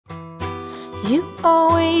You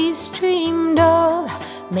always dreamed of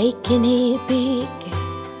making it big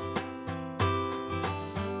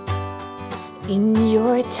in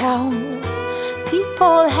your town.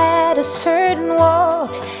 People had a certain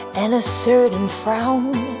walk and a certain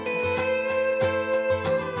frown,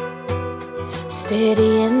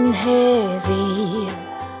 steady and heavy,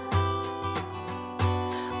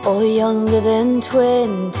 all younger than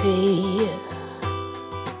 20.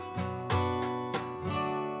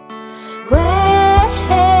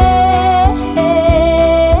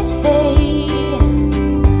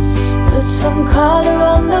 Put some color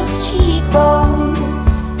on those cheekbones.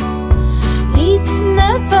 It's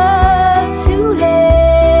never too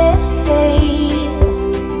late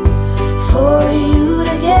for you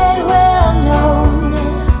to get well known.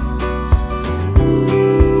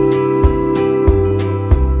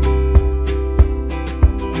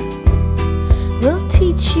 We'll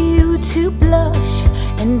teach you to blush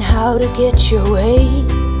and how to get your way.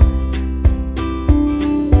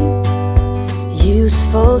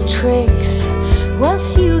 Useful tricks.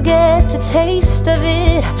 Once you get the taste of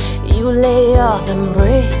it, you lay all them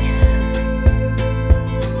bricks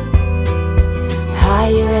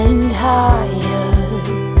higher and higher.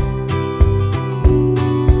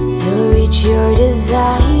 You'll reach your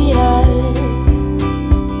desire.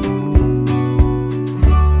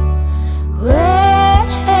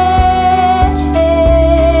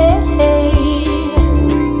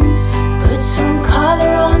 Put some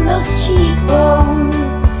color on those cheekbones.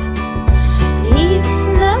 It's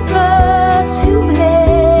never too late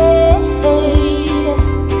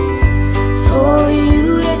for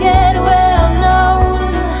you to get well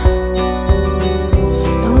known.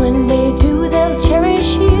 And when they do, they'll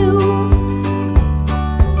cherish you.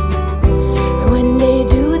 And when they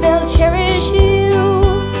do, they'll cherish you.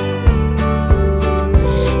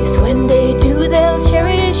 It's when they do, they'll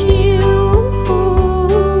cherish you.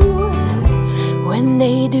 When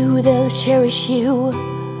they do, they'll cherish you.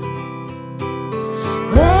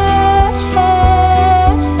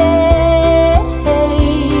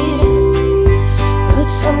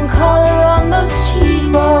 Some color on those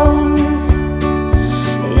cheekbones.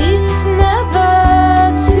 It's never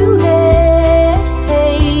too late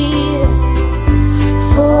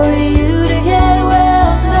for you to get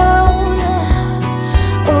well known.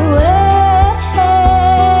 Oh,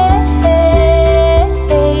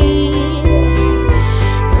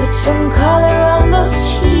 put some color on those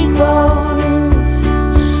cheekbones.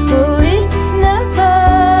 Oh, it's never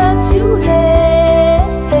too late.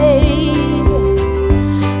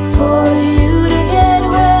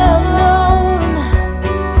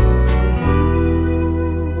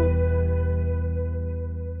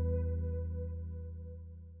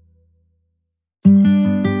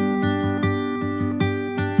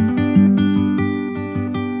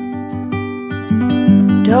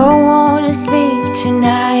 Don't wanna sleep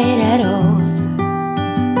tonight at all.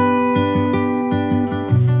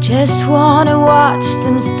 Just wanna watch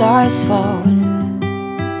them stars fall.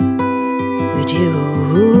 But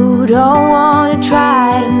you don't wanna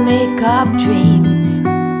try to make up dreams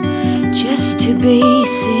just to be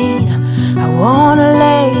seen. I wanna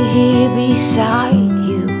lay here beside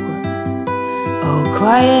you, all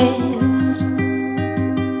quiet.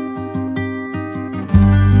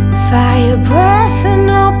 Fire breath and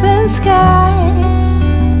open sky.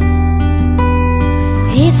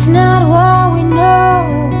 It's not what we know,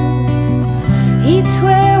 it's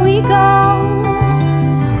where we go.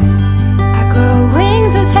 I grow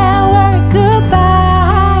wings and tell her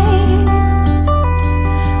goodbye.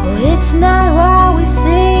 Oh, it's not what we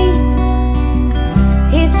see,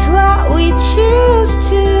 it's what we choose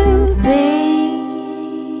to be.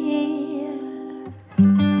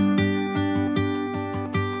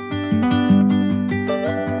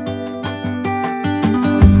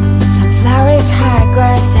 High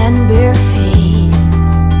grass and bare feet.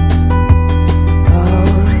 Oh,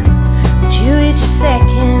 but you each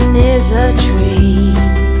second is a treat.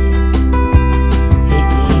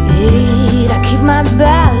 I keep my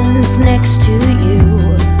balance next to you.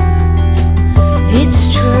 It's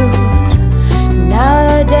true,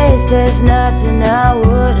 nowadays there's nothing I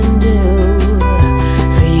wouldn't do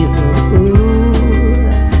for you.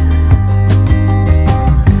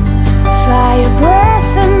 Fire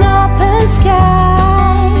breath and open sky.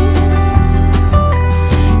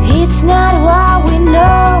 It's not what we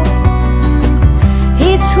know,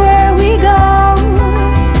 it's where we go.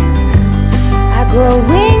 I grow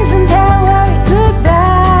wings and tell her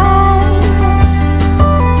goodbye.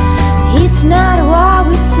 It's not what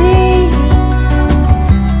we see,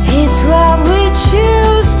 it's what we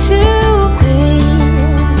choose to be.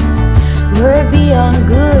 We're beyond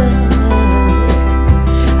good.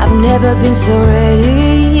 never been so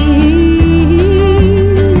ready.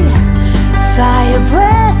 Fire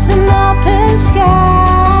breath and open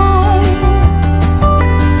sky.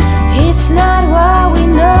 It's not what we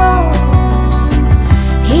know,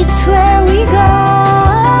 it's where we go.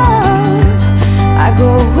 I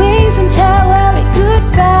grow wings and tell worry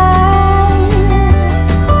goodbye.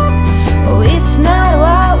 Oh, it's not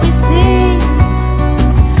what we see,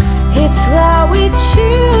 it's what we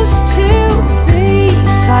choose to be.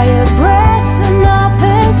 Fire breath and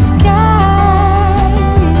open sky.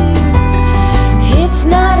 It's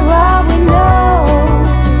not what we know,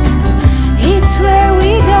 it's where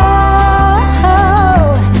we go.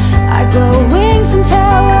 I grow wings and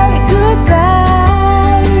tell worry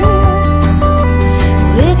goodbye.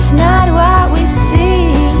 It's not what we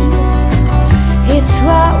see, it's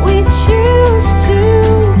what we choose to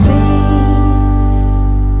be.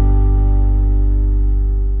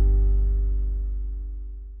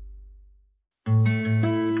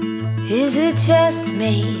 Is it just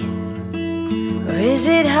me, or is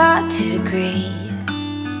it hard to agree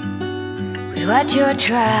with what you're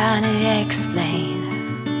trying to explain?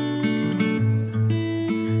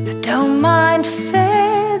 I don't mind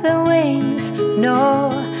feather wings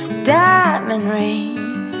nor diamond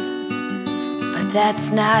rings, but that's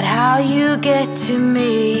not how you get to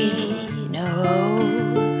me, no.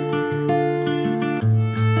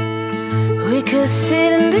 We could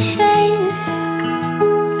sit in the shade,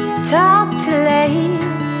 talk till late,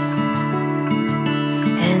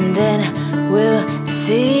 and then we'll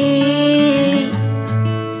see.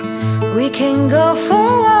 We can go for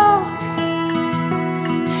walks,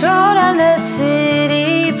 stroll down the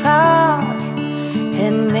city park,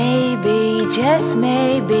 and maybe, just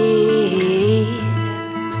maybe,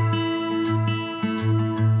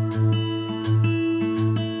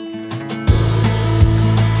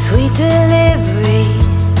 sweet delivery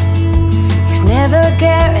is never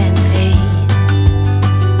guaranteed,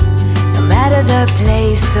 no matter the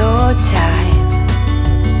place or time.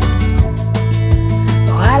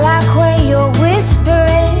 Oh, I like when you're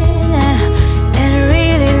whispering and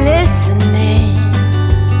really listening.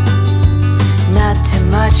 Not too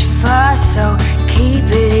much fuss, so keep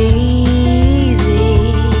it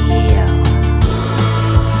easy.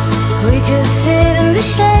 We could sit in the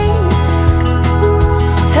shade,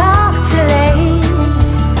 talk till late,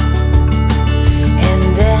 and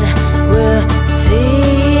then we'll see.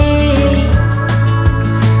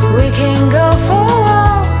 We can go for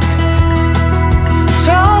walks,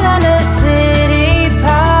 stroll down the city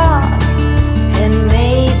park, and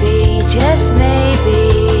maybe, just maybe,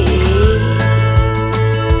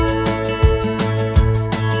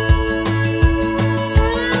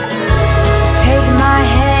 take my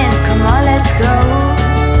hand, come on, let's go.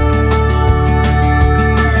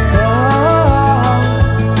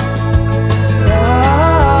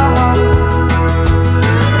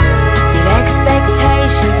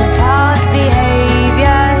 And false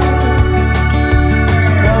behaviors.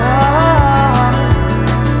 Oh,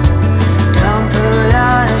 don't put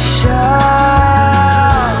on a show.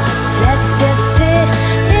 Let's just sit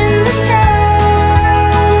in the shade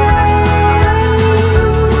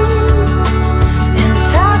and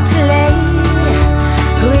talk till late.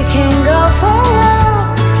 We can go for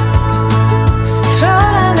walks,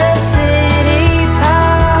 stroll down the city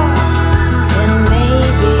park, and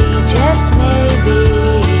maybe, just maybe,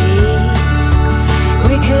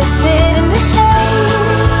 we could sit in the shade,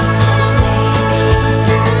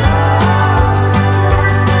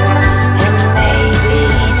 and maybe,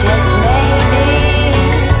 just maybe,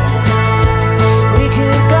 we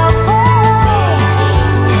could go for walks,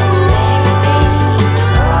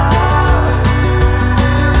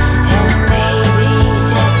 and maybe,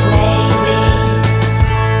 just maybe.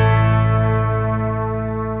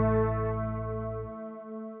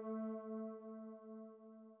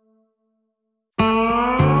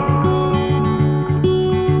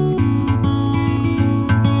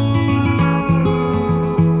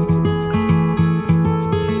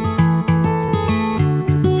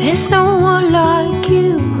 There's no one like you,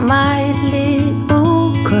 my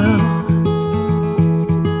little girl.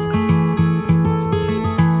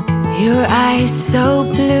 Your eyes so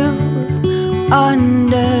blue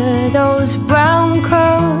under those brown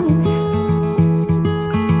curls.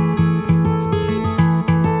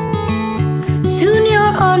 Soon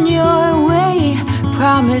you're on your way,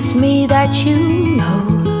 promise me that you know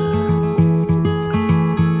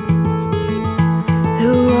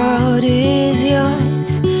the world is yours.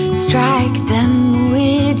 Strike them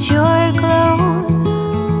with your glow.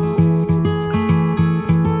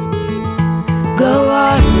 Go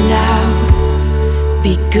on now,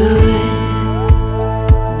 be good,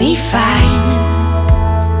 be fine.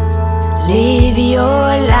 Live your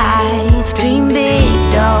life, dream big,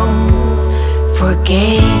 don't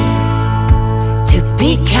forget to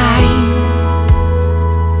be kind.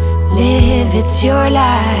 Live, it's your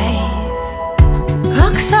life.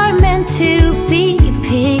 Rocks are meant to be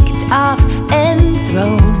picked up and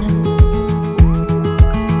thrown.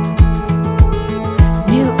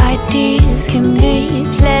 New ideas can be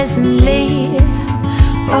pleasantly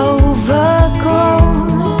overgrown.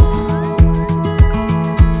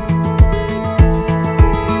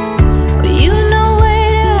 But you know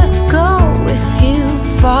where to go if you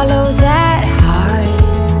follow that heart.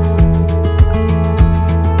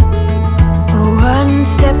 One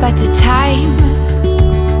step at a time,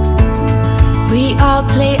 we all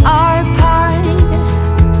play our part.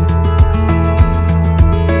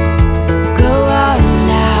 Go on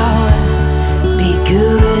now, be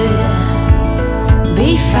good, be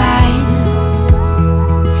fine.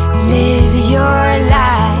 Live your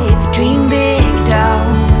life, dream big,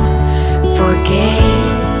 don't forget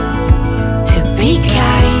to be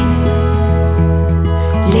kind.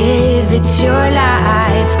 Live, it's your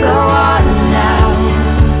life, go on now.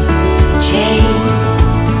 Chase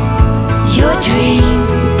your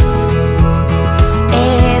dreams,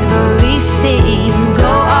 everything,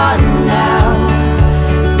 go on now.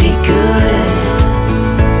 Be good,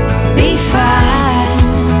 be fine.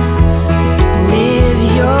 Live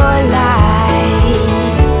your life.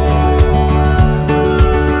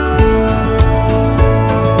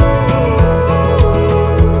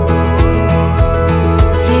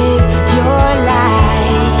 Live your life.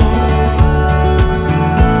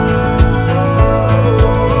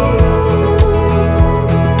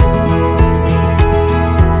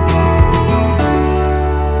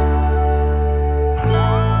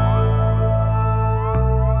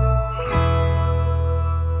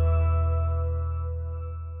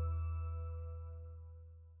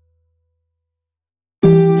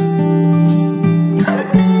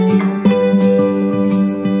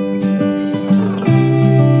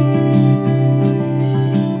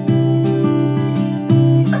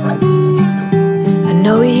 I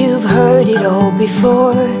know you've heard it all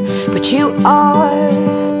before, but you are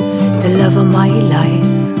the love of my life.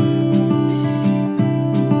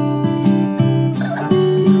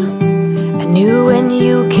 I knew when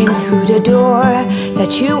you came through the door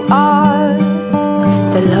that you are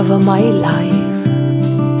the love of my life.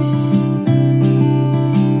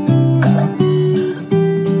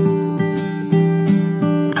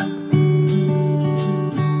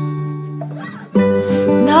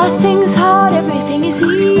 Nothing's hard, everything is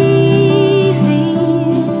easy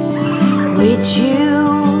with you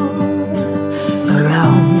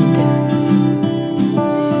around.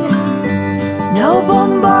 No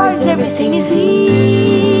bombards, everything is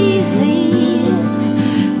easy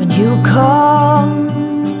when you come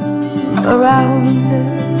around.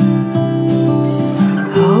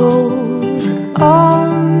 Hold on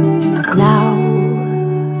now.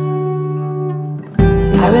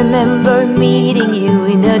 I remember meeting you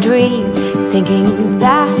in a dream, thinking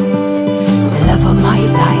that's the love of my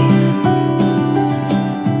life.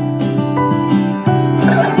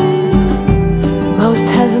 Most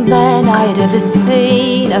handsome man I'd ever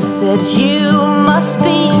seen. I said, you must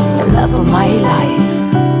be the love of my life.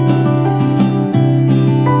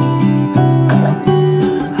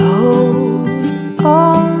 Hold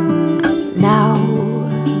on now.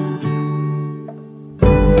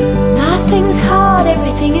 Nothing's hard,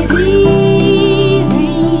 everything is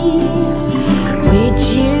easy with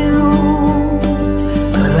you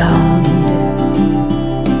around.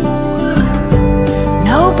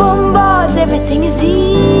 No bombards, everything is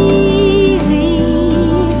easy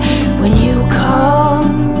when you come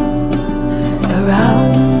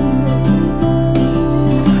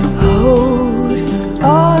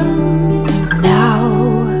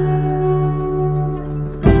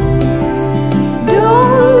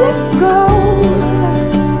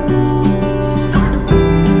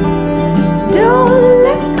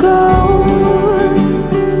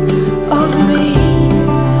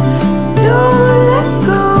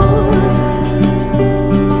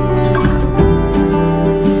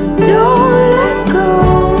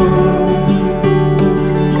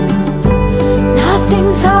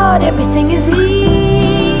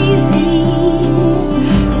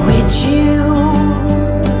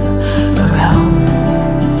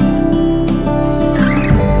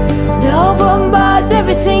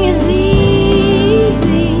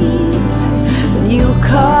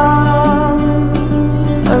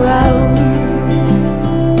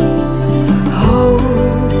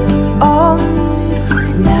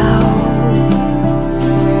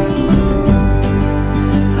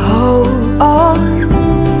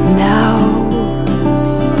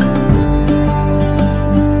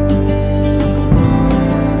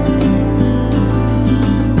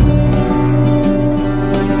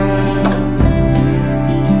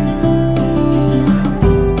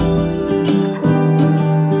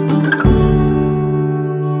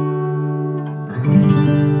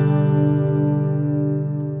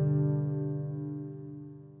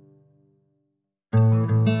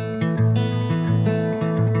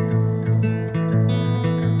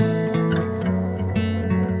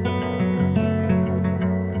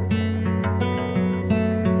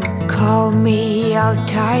out,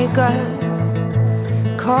 tiger.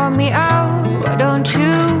 Call me out, why don't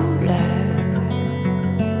you love?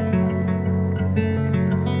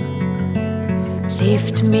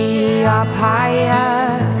 Lift me up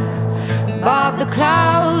higher, above the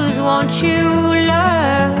clouds, won't you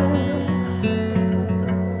love?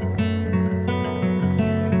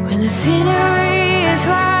 When the scenery is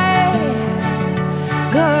right,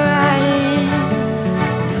 go right in.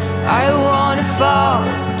 I wanna fall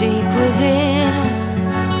deep within.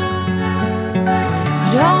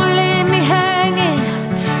 Don't leave me hanging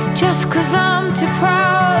just 'cause I'm too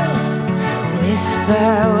proud. Whisper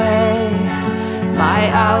away my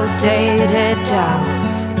outdated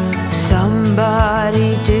doubts. Somebody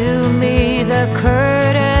do me the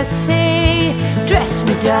courtesy, dress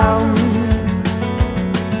me down.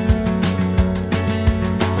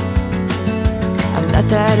 I'm not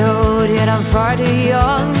that old yet I'm far too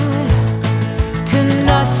young to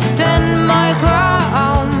not stand my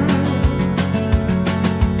ground.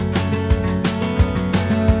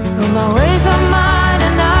 But my ways are mine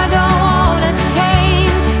and I don't wanna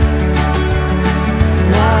change,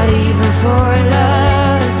 not even for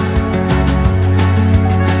love.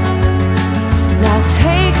 Now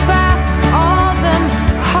take back all them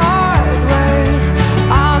hard words.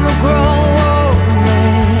 I'm a grown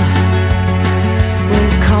man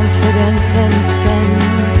with confidence and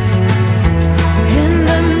sense. In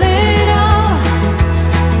the middle,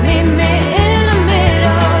 meet me in the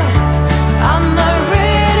middle. I'm a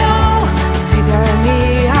riddle, figure me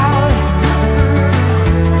out.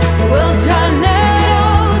 We'll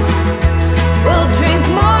tornadoes, we'll drink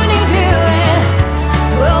morning dew, and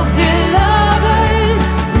we'll be lovers,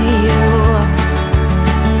 me you.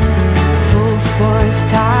 Full force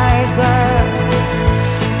tiger,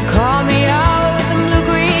 call me out with them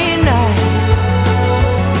blue-green eyes.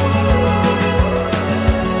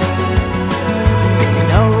 You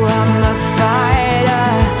know I'm a fighter,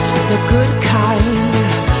 the good kind,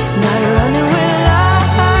 not running with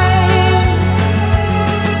lies.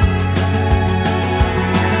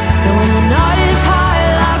 And when the night is high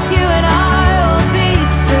like you and I will be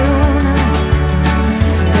soon,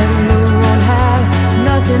 then we won't have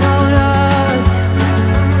nothing on us.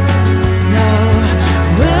 No,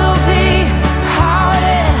 we'll be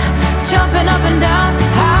howling, jumping up and down,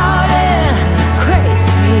 howling,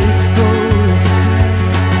 crazy fools,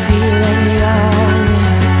 feeling young.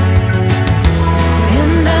 In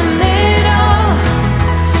the middle,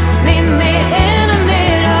 meet me in the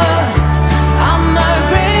middle. I'm a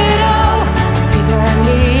riddle, figure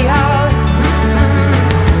me out.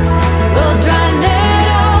 We'll dry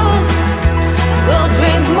needles, we'll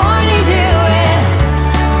drink morning dew, and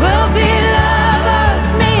we'll be lovers,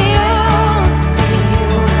 me you.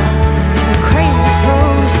 'Cause we're crazy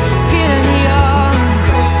fools, feeling young.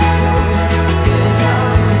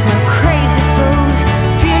 We're crazy fools,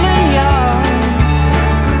 feeling young.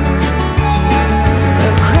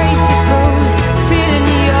 We're crazy fools, feeling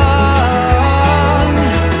young.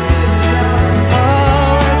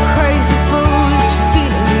 Oh, we're crazy fools,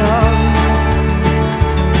 feeling young.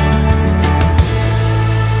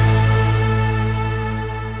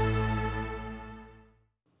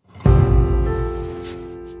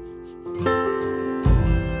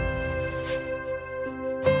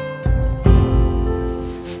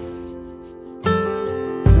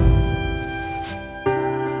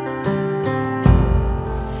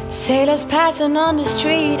 Sailors passing on the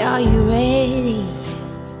street, are you ready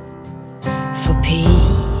for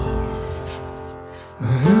peace?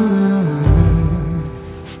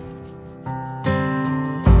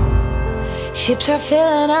 Ships are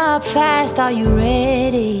filling up fast, are you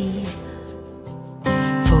ready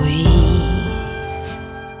for ease?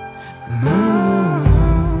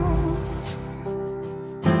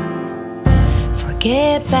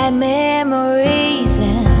 Forget bad memories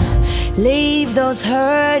and leave those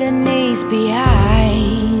hurting knees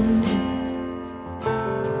behind.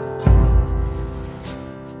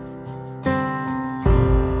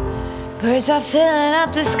 Birds are filling up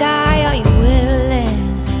the sky, are you willing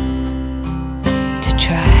to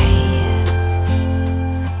try?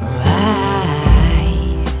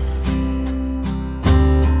 Right.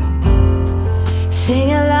 Sing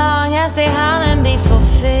along as they hum and be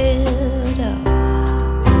fulfilled.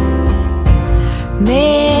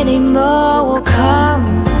 Many more will come,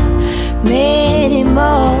 many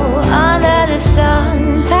more under the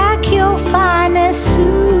sun. Pack your finest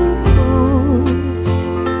suit.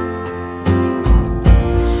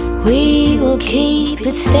 We will keep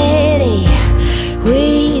it steady,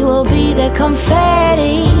 we will be the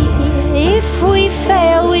confetti. If we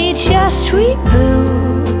fail, we just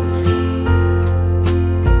reboot.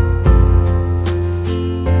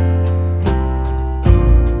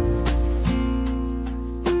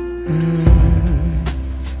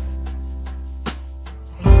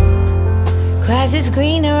 Grass is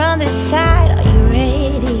greener on this side. Are you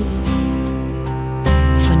ready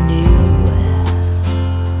for new?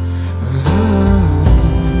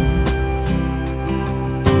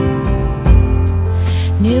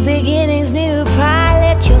 New beginnings, new pride.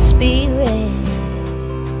 Let your spirit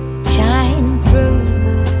shine through.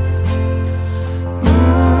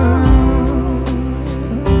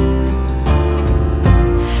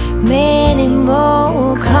 Many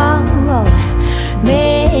more come,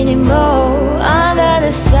 many more under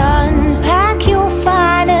the sun. Pack your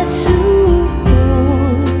finest suit,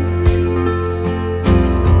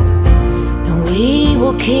 and we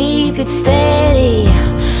will keep it steady.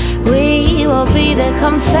 We will be the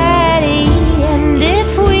confetti, and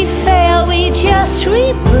if we fail, we just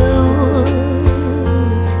reboot.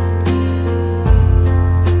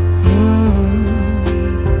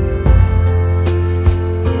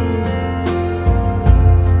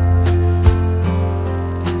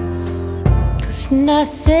 'Cause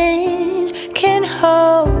nothing can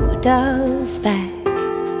hold us back.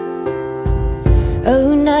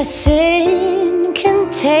 Oh, nothing can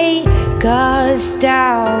take us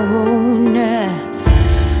down.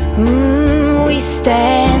 We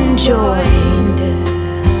stand joined.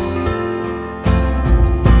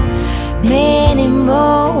 Many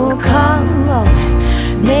more come,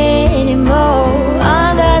 many more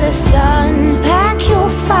under the sun. Pack your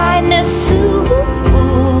finest suit.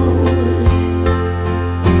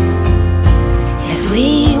 Yes,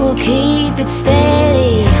 we will keep it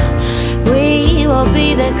steady. We will be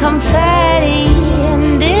the confetti,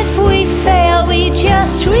 and if we fail, we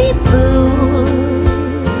just reboot.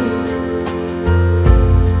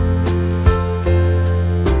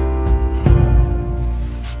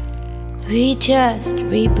 We just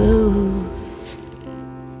reboot.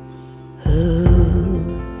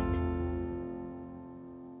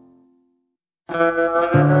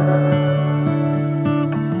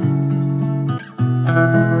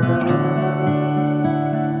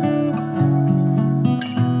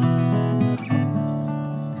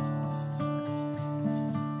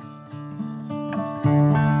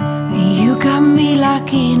 You got me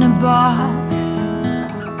like in a box.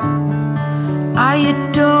 I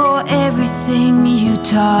adore everything you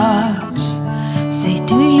touch. Say,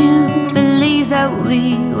 do you believe that we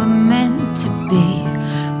were meant to be?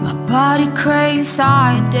 My body craves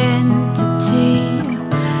identity.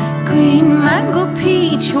 Green mango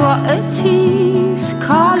peach, what a tease.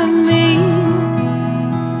 Calling me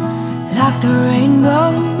like the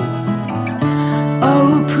rainbow.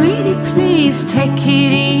 Oh, pretty please, take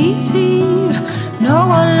it easy. No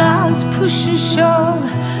one likes push and shove.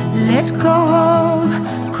 Let go of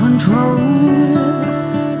control.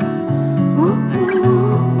 Ooh, ooh,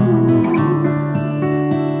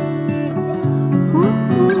 ooh,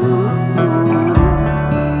 ooh.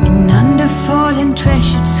 And under fallen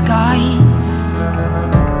treasured skies,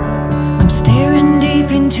 I'm staring deep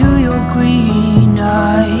into your green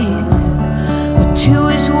eyes. Well, two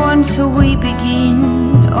is one, so we begin.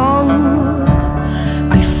 Oh,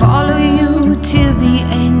 I follow you till the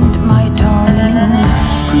end, my darling.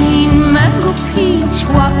 Green mango peach,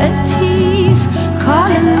 what a tease.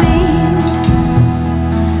 Calling me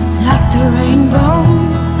like the rainbow.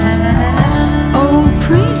 Oh,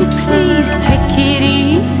 pretty please, take it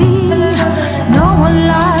easy. No one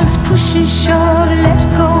likes push and shove. Let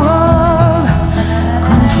go of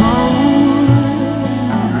control.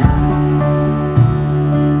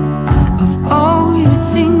 Of all you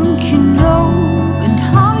think you know and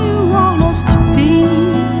how you want us to be.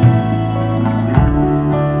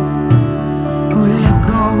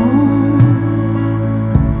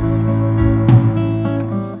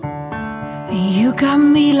 You got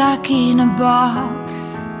me like in a box.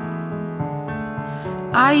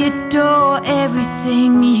 I adore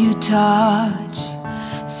everything you touch.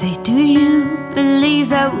 Say, do you believe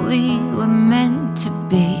that we were meant to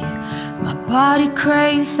be? My body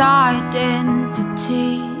craves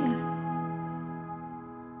identity.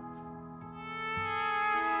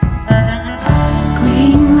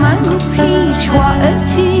 Green mango peach, what a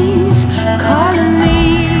tease. Calling me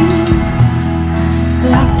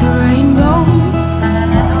like the rainbow.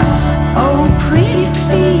 Oh, pretty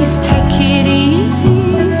please, take it easy.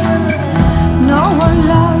 No one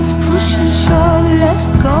loves push and shove. Let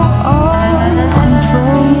go of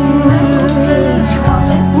control.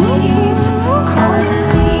 Calling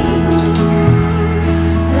me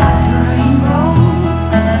like the rainbow.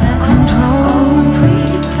 Control,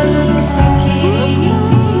 pretty please, take it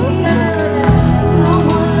easy. No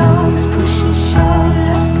one loves push and shove.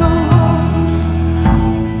 Let go of.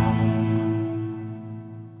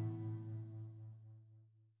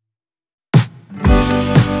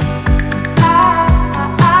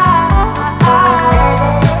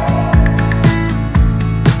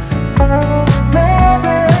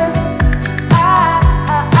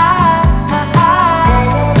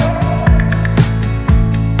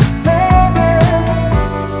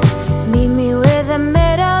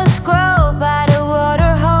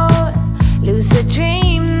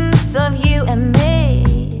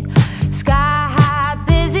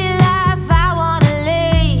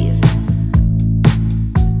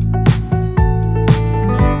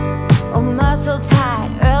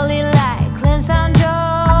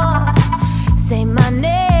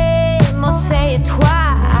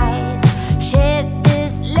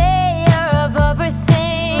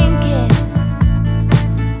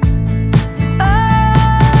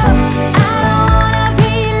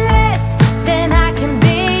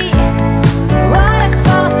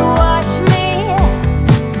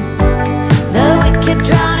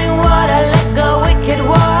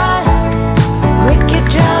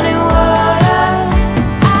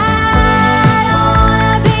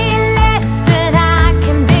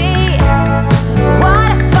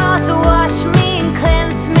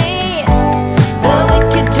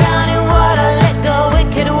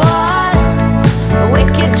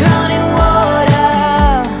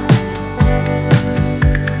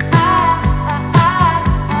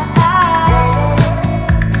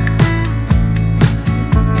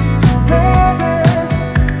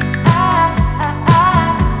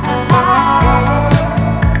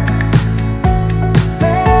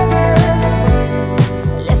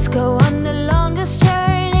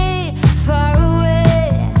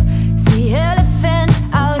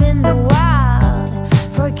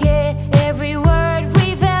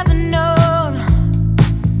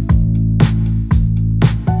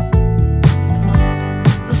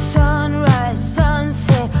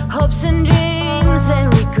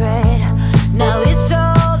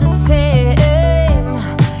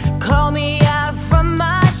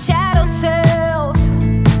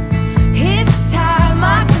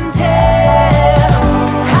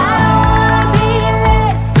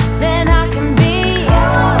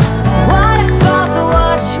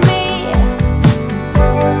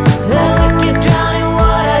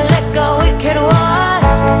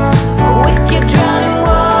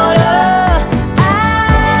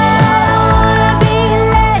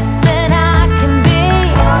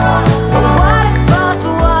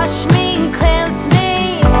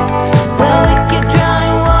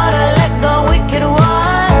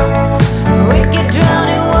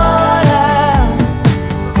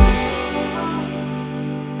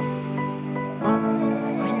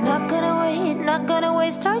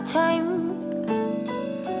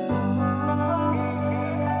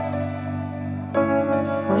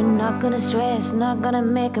 stress, not gonna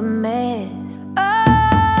make a mess. Oh,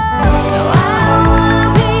 no, I don't wanna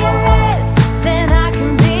be less than I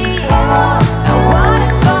can be. I want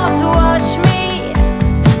it fall to wash me.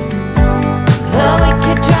 The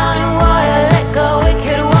wicked drown in water, let go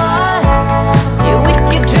wicked one. You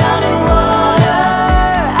wicked drown in water.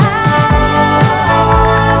 I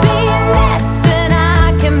wanna be less than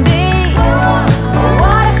I can be. I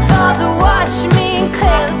want it fall to wash me and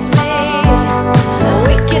cleanse me. The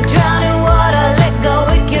wicked drown in water, let go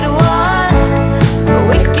wicked one. The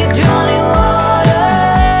wicked drown in water.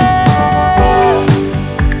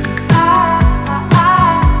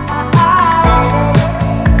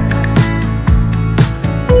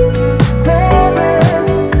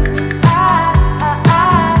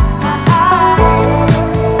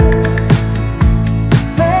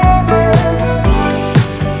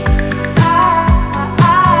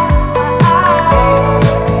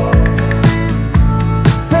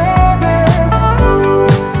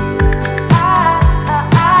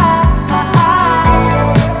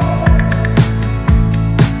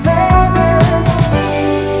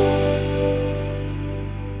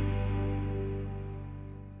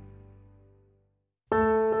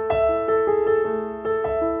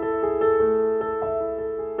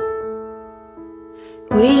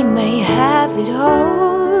 We may have it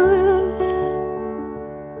all,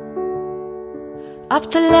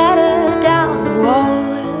 up the ladder, down the wall,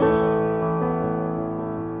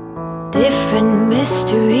 different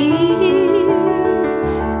mysteries,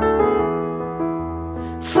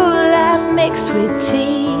 full laugh mixed with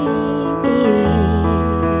tears.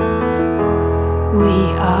 We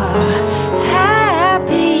are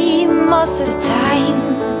happy most of the time,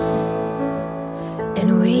 and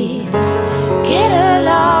we get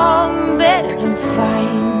along better than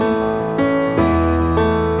fine.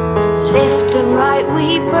 Left and right we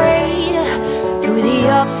braid, through the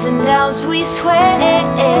ups and downs we sway.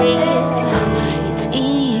 It's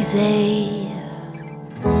easy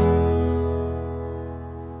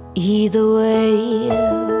either way.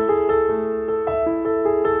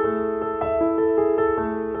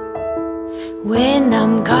 When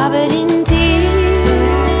I'm covered in tears,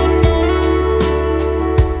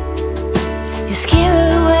 you scare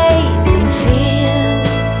away them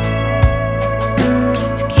fears.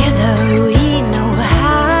 Together we know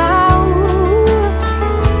how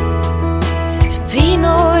to be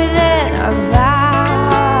more than our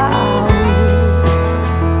vows.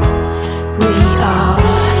 We are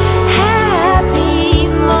happy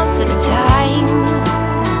most of the time,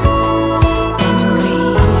 and we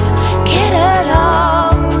get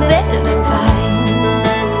along better than fine.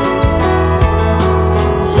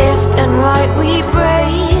 Left and right we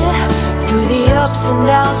braid, through the ups and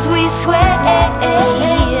downs we sway.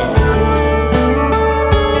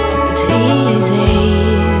 It's easy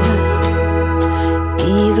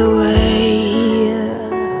either way.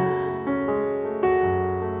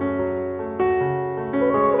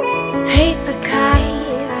 Paper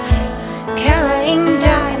kites carrying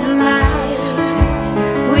dynamite.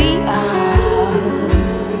 We are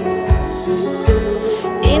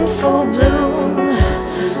in full bloom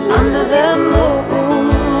under the moon.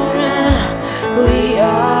 We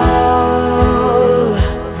are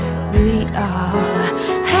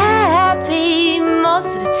happy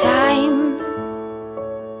most of the time,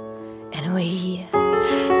 and we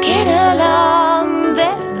get along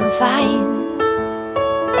better than fine.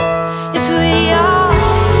 Yes, we are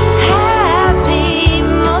happy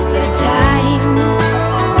most of the time.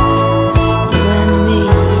 You and me,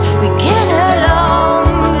 we get along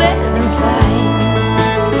better than fine.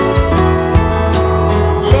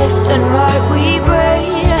 Left and right we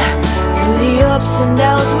braid, through the ups and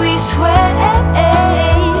downs we sway.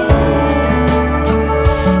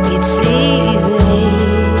 It's easy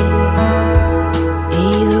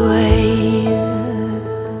either way.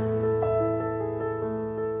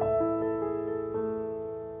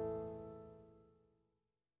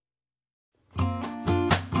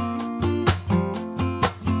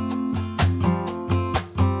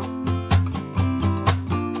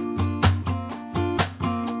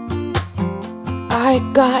 I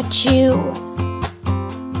got you,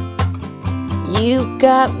 you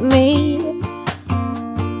got me.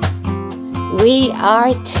 We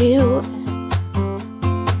are two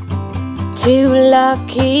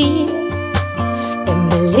lucky.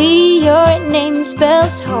 Emily, your name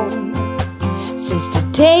spells home since the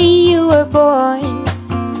day you were born.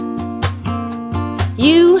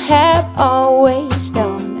 You have always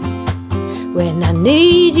known when I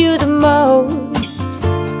need you the most.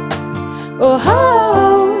 Oh,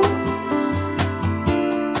 oh,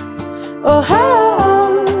 oh, oh.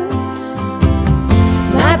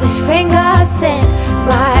 My best friend friend God sent,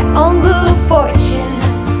 my own good fortune.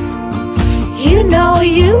 You know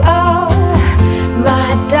you are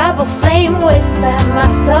my double flame whisper, my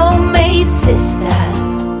soulmate sister.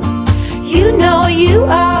 You know you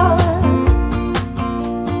are.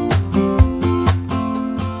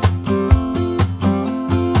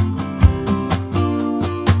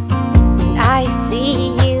 I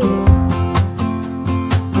see you,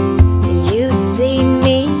 you see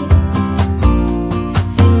me.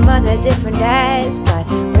 Same mother, different dads, but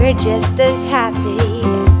we're just as happy.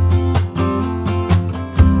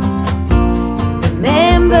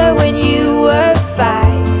 Remember when you were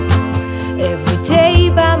 5, every day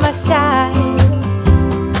by my side.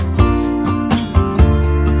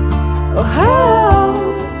 Oh, oh,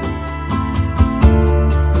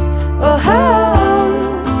 oh.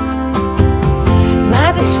 My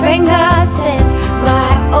best friend God sent,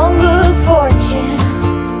 my own good fortune.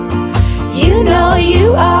 You know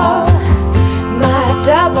you are my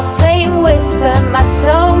double flame whisper, my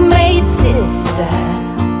soulmate sister.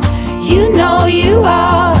 You know you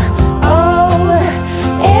are. Oh,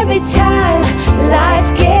 every time life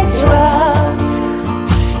gets rough,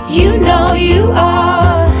 you know you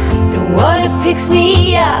are the one that picks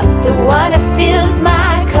me up, the one that fills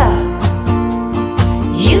my cup.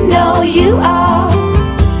 You know you are.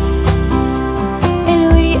 And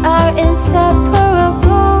we are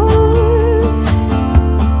inseparable.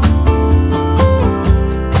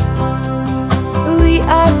 We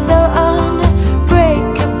are so unbreakable.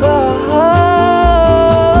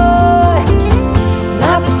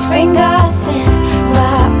 My best friend God sent,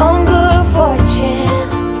 my own good fortune.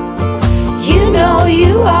 You know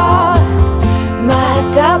you are my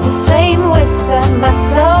double flame whisper, my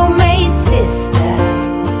soulmate sister.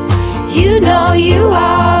 You know you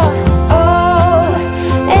are. Oh,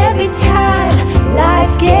 every time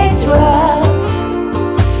life gets rough,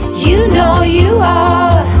 you know you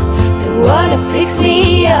are the one that picks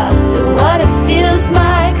me up, the one that fills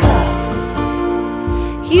my cup.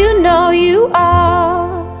 You know you are.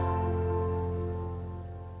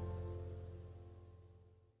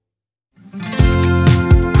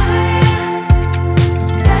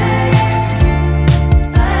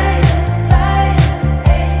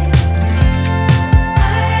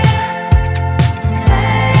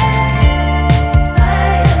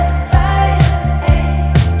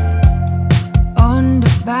 On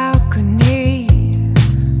the balcony,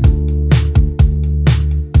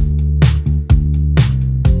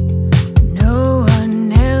 no one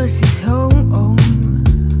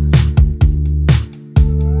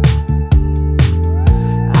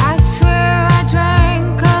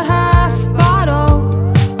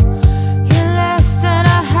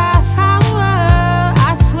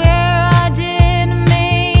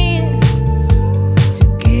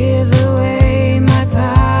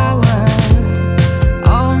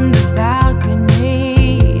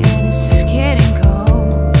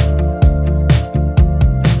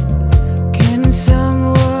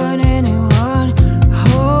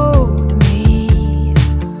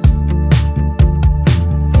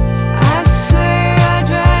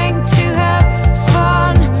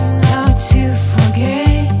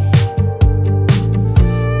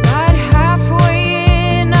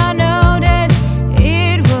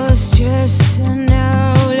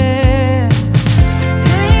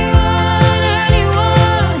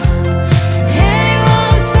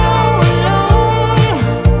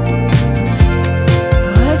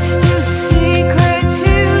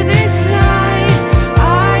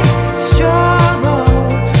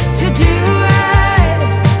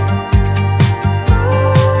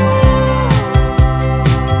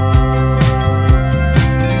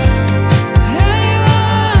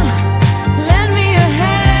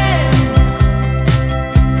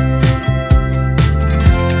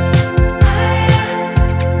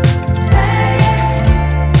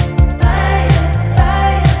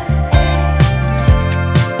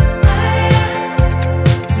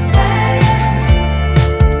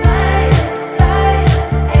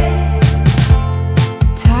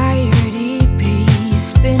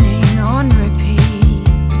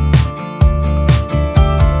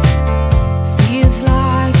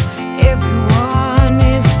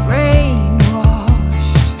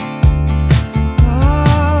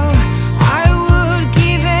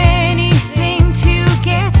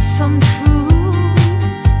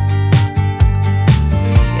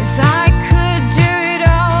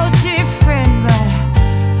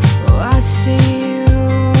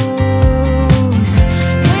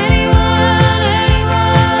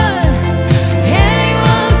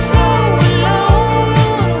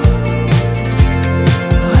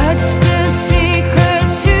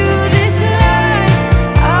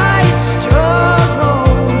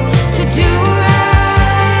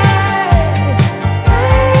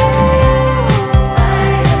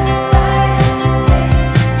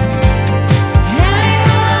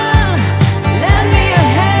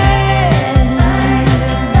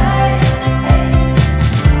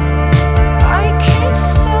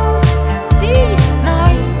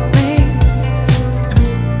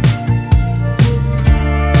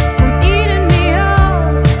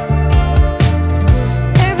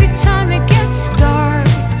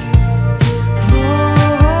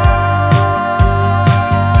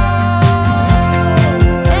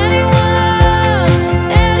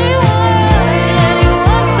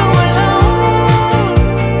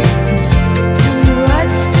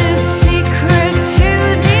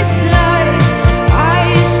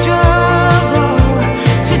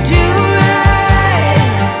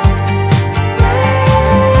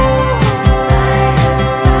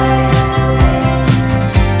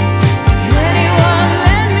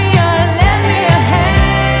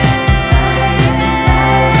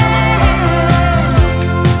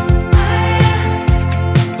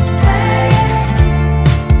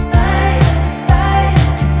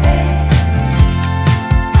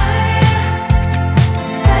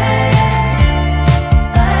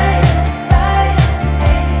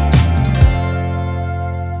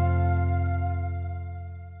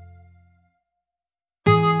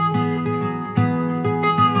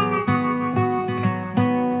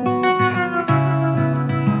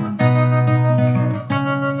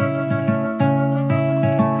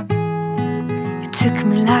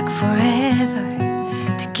forever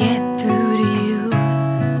to get through to you,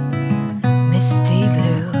 Misty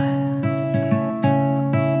Blue.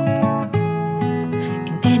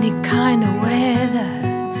 In any kind of weather,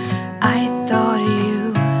 I thought of you,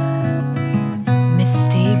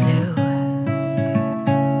 Misty Blue.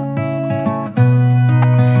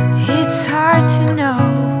 It's hard to know,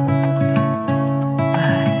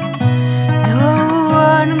 but no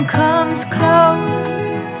one comes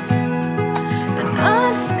close. An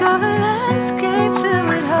undiscovered landscape filled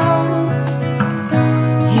with hope.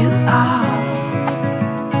 You are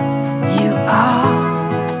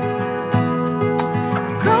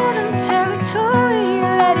golden territory,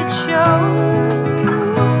 let it show.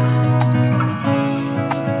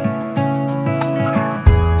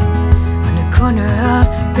 On the corner of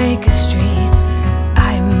Baker Street,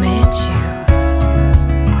 I met you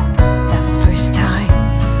that first time,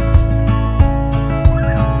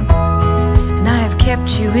 and I have kept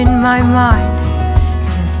you in my mind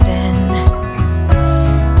since then.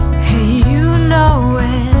 Hey, you know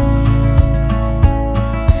it.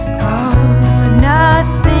 Oh,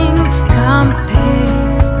 nothing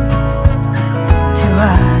compares to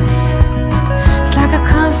us. It's like a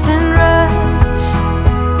constant rush,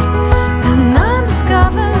 an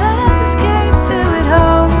undiscovered landscape filled with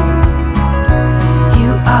hope.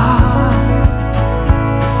 You are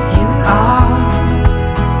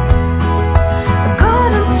a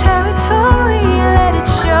golden territory, let it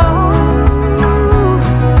show.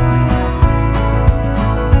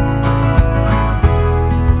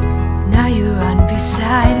 Now you run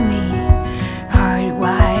beside me, heart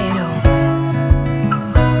wide open,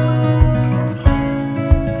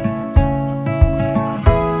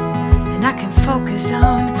 and I can focus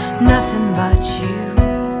on nothing but you.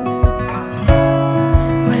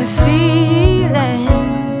 What a feeling.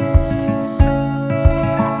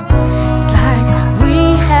 It's like we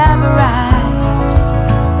have arrived,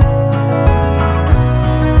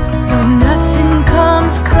 but nothing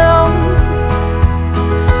comes close.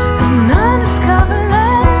 An undiscovered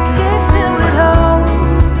landscape filled with hope.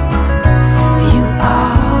 You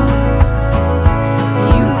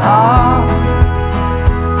are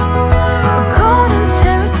a golden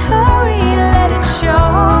territory, let it show.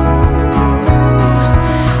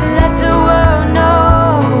 Let the world know.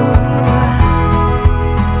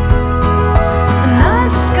 An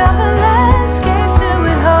undiscovered landscape filled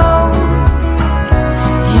with hope.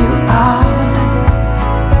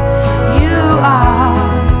 You are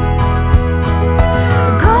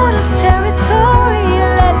a golden territory,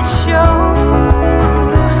 let it show.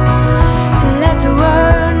 Let the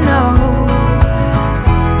world know.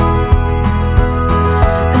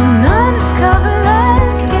 An undiscovered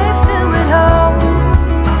landscape filled with hope.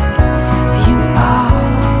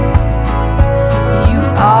 You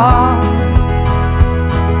are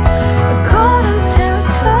a golden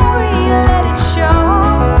territory, let it show.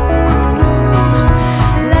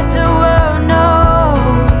 Let the world know.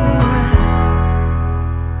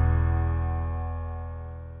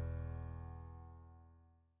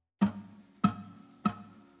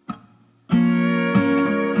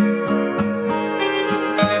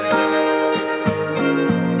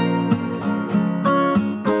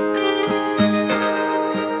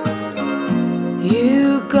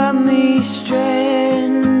 You got me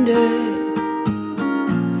stranded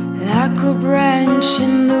like a branch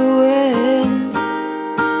in the wind.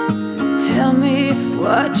 Tell me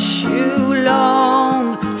what you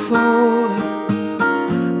long for.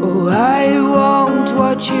 Oh, I want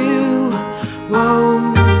what you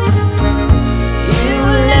won't. You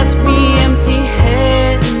left me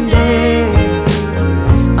empty-handed.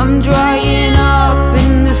 I'm drying up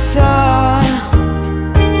in the sun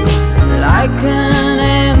like an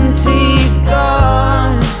empty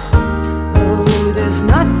gun. Oh, there's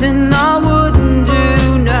nothing I wouldn't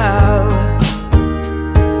do now.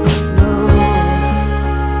 No.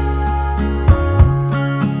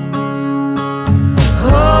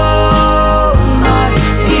 Oh, my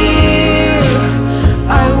dear,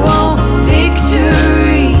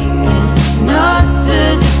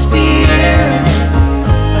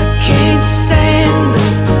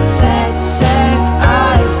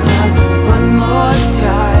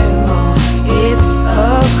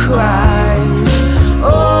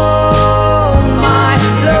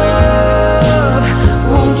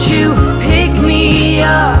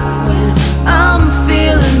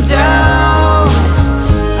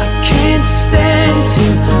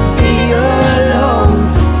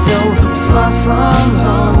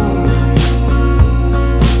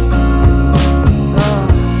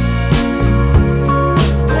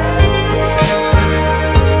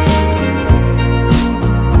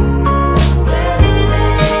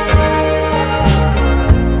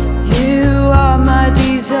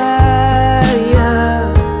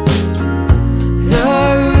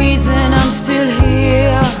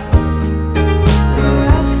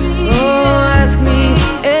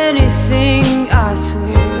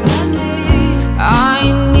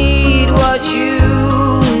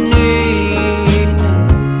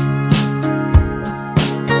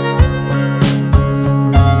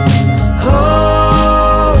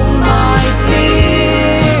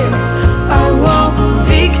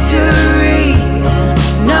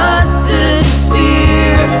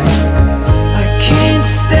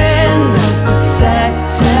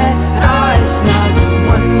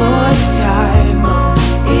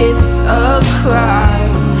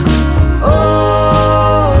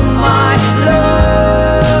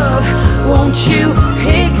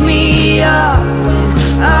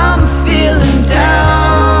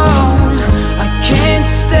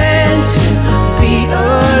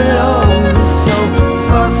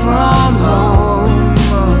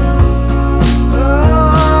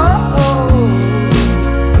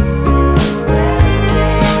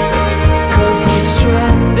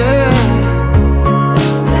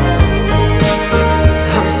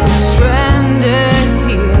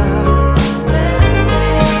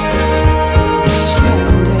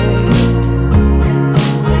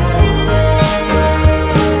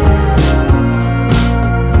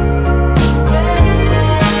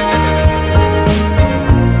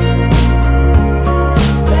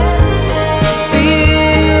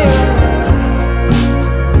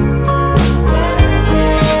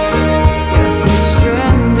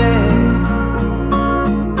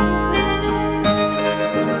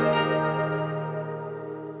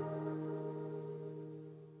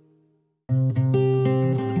 I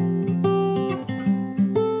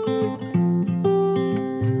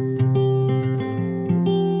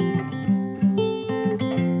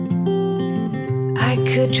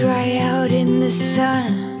could dry out in the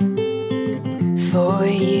sun for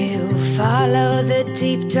you, follow the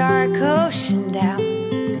deep dark ocean down.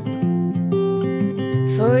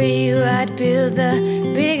 For you I'd build the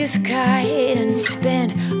biggest kite and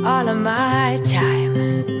spend all of my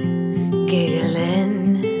time giggling.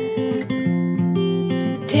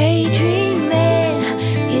 Daydreaming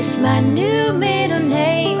is my new middle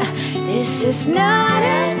name. This is not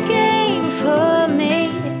a game for me.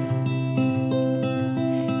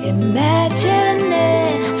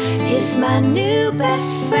 Imagining is my new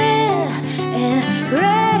best friend, and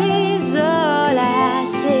ready's all I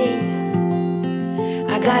see.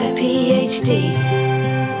 I got a PhD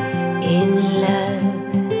in love.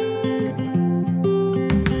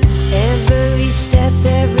 Every step,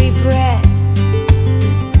 every breath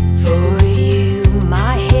for you.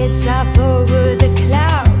 My head's up over the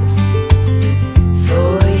clouds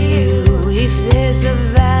for you. If there's a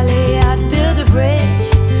valley, I'd build a bridge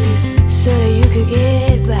so that you could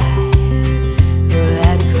get by,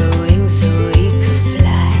 without growing so we could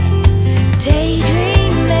fly.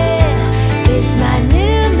 Daydreaming is my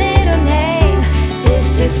new middle name. This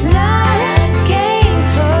is not a game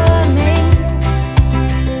for me.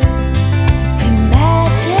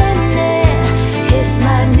 Imagining is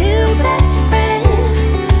my new best friend,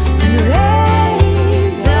 and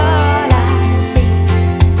raise all I see.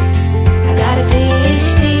 I got a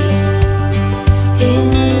PhD in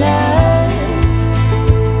love.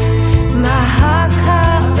 My heart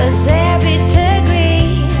covers every degree,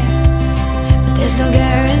 but there's no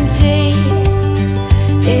guarantee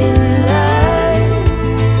in love.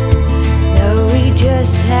 No, we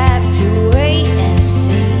just have to wait and see.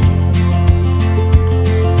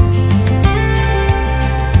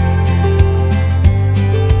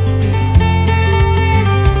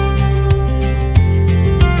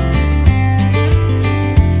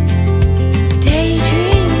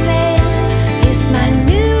 Daydreaming is my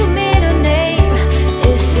new middle name.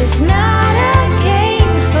 This is not a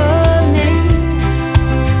game for me.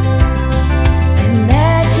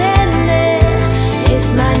 Imagining is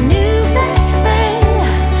my new best friend,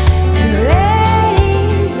 and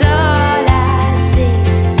ready's all I see.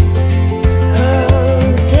 Oh,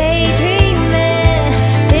 daydreaming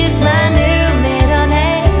is my new middle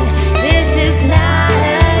name. This is not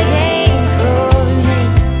a game for me.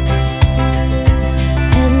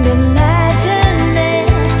 And imagining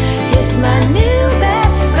is my new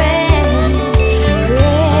best friend.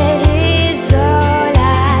 Ready's all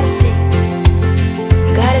I see.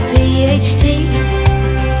 Got a PhD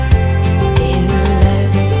in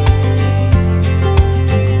love.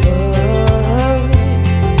 Oh,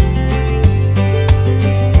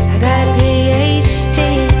 I got a PhD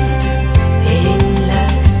in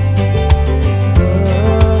love. Oh.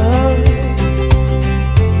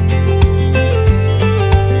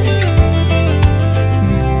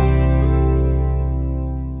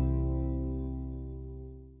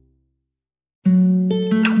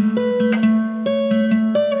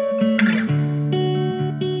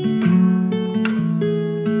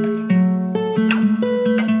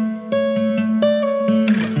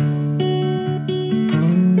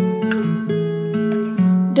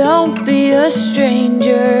 Don't be a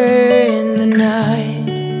stranger in the night.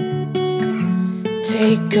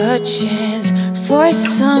 Take a chance for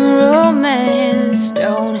some romance.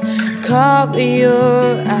 Don't cover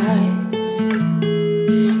your eyes.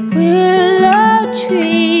 Willow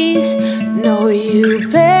trees know you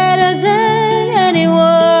better than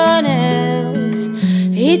anyone else.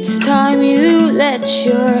 It's time you let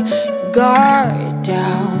your guard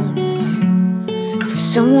down for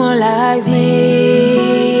someone like me.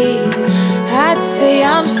 I'd say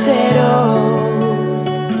I'm settled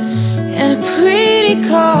and pretty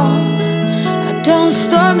calm. I don't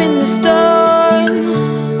storm in the storm.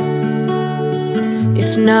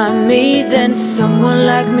 If not me, then someone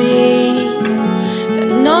like me that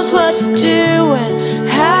knows what to do and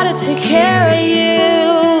how to take care of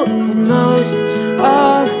you. But most of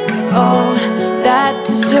all, that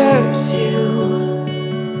deserves you.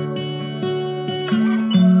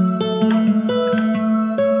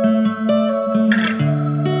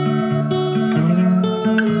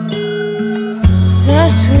 The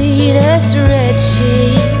sweetest red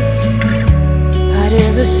cheese I'd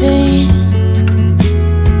ever seen.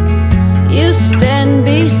 You stand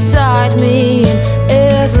beside me in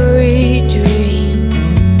every dream.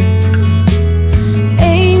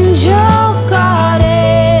 Angel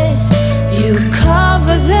goddess, you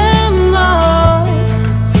cover them all.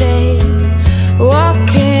 Say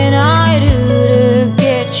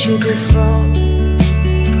fall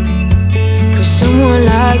for someone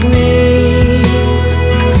like me.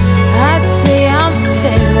 I'd say I'm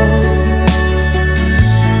settled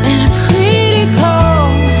and I'm pretty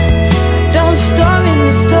cold. Don't storm in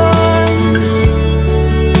the storm.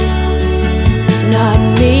 If not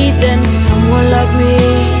me, then someone like me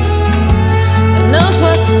that knows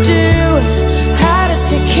what to do, how to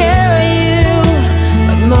take care of you.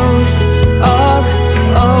 But most of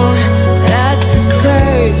all, that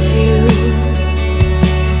deserves you.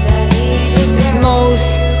 It's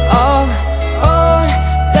most of all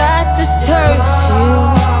that deserves you.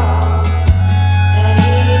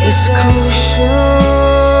 It's crucial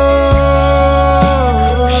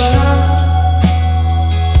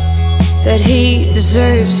that he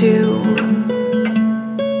deserves you.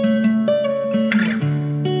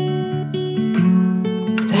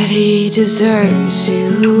 That he deserves you.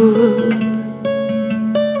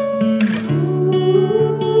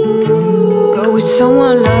 Go with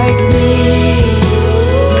someone like me.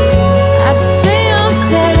 I'd say I'm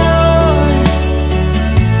settled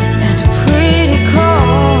and I'm pretty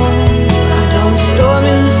calm. I don't storm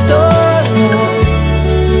in the storm, no.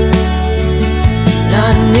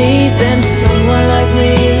 Not me, then someone like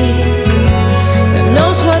me that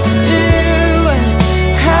knows what to do and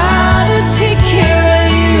how to take care of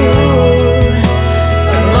you.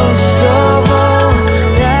 But most of all,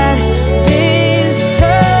 that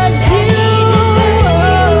deserves you.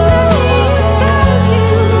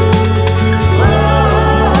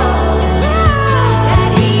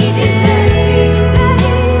 That he deserves you.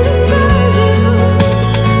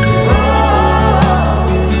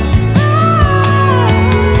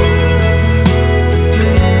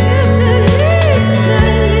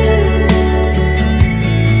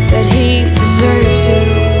 That he deserves you.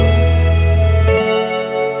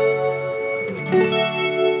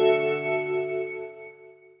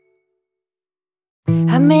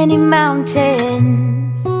 How many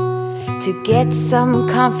mountains to get some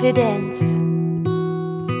confidence?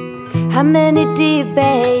 How many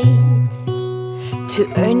debates to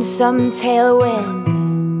earn some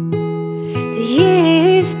tailwind? The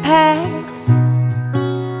years pass,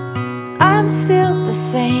 I'm still the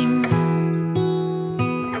same.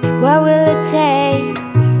 What will it take?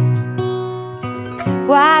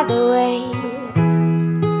 Why the wait?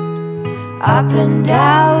 Up and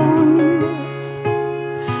down,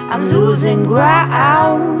 I'm losing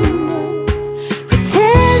ground.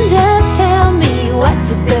 Pretender, tell me what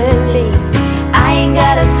to believe. I ain't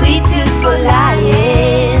got a sweet tooth for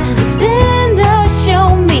lying. Spender,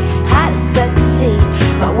 show me how to succeed.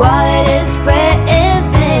 My wallet is spreading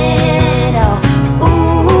thin. Oh,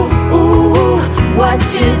 ooh, ooh, what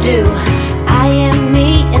to do? I am me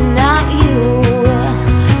and not you.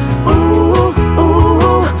 Ooh,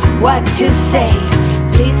 ooh, what to say?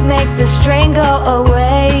 Please make the strain go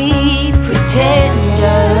away.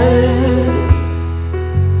 Pretender.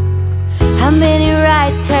 How many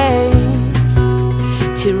right turns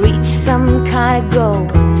to reach some kind of goal?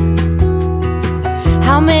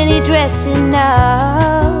 How many dressing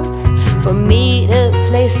up for me to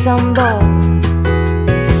play some ball?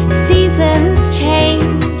 Seasons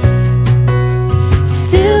change,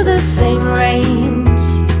 still the same range.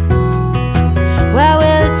 What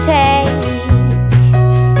will it take?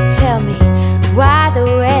 Tell me, why the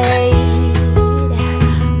wait?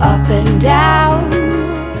 Up and down,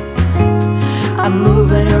 I'm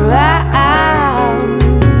moving around.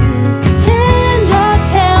 Pretender,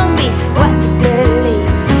 tell me what to believe.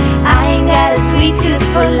 I ain't got a sweet tooth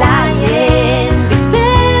for lying.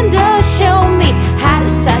 Expender, show me how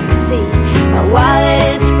to succeed. My wallet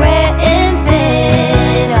is spreading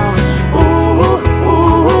thin. Oh, ooh,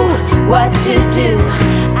 ooh, what to do?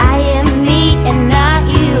 I am me and not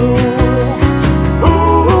you.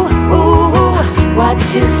 Ooh, ooh, what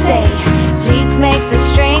to say? Please make the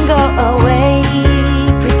strain go away.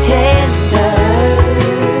 Pretender.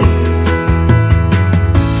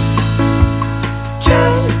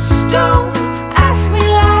 Just don't ask me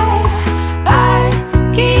like I'd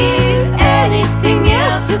give anything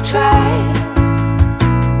else a try.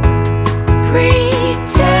 Pretender.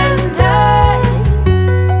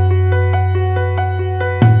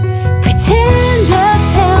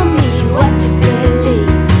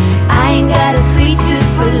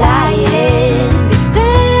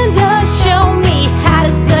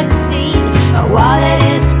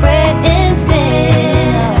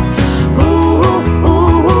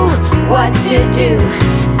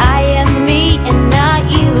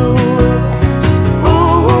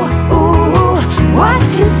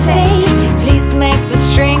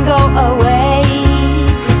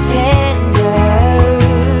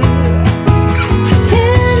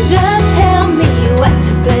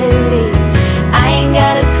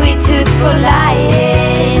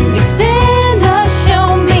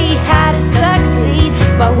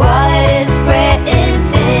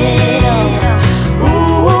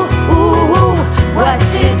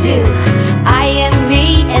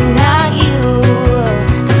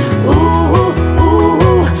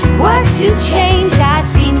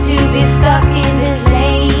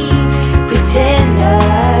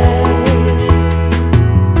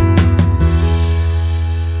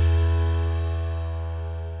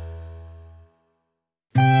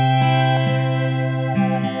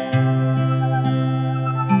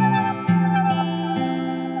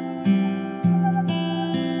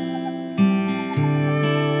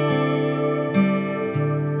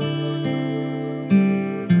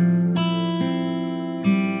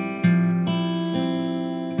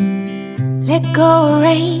 go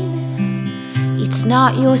rain. It's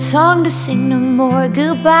not your song to sing no more.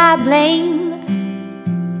 Goodbye, blame.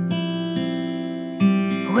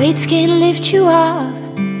 Weights can't lift you up,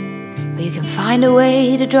 but you can find a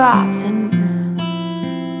way to drop them.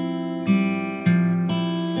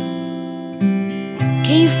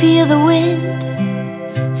 Can you feel the wind?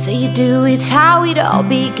 Say you do, it's how it all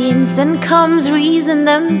begins. Then comes reason,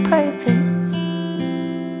 then purpose.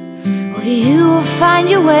 Well, you will find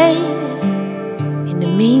your way. In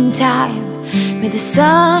the meantime, may the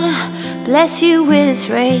sun bless you with its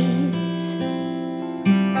rays.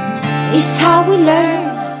 It's how we learn.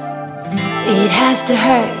 It has to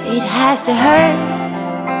hurt, it has to hurt.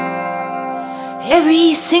 Every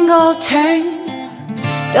single turn.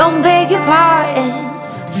 Don't beg your pardon.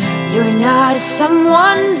 You're not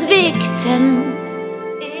someone's victim.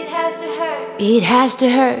 It has to hurt. It has to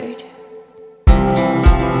hurt.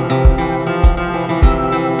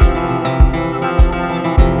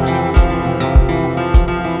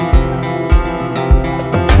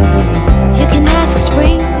 You can ask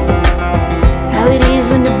spring how it is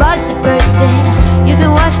when the buds are bursting. You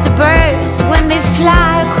can watch the birds when they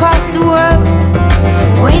fly across the world.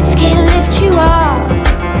 Weights can't lift you up.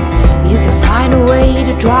 You can find a way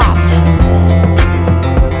to drop them.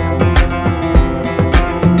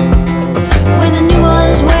 When the new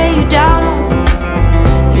ones weigh you down,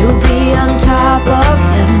 you'll be on top of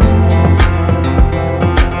them.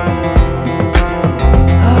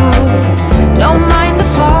 Oh, don't mind the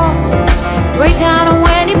falls, break down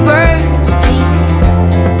when it burns, please.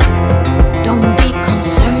 Don't be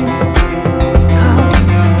concerned,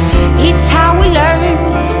 'cause it's how we learn.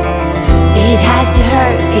 It has to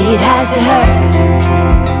hurt, it has to hurt.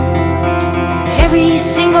 Every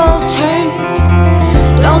single turn.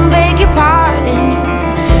 Don't beg your pardon.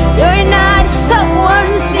 You're not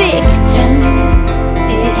someone's victim.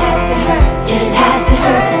 It has to hurt, just has to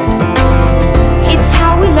hurt. It's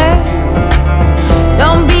how we learn.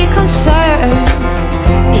 Don't be concerned.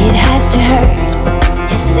 It has to hurt.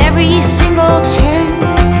 Yes, every single turn.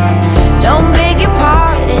 Don't beg your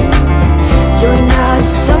pardon. You're not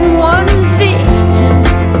someone's victim.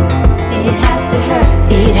 It has to hurt.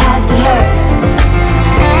 It has to hurt.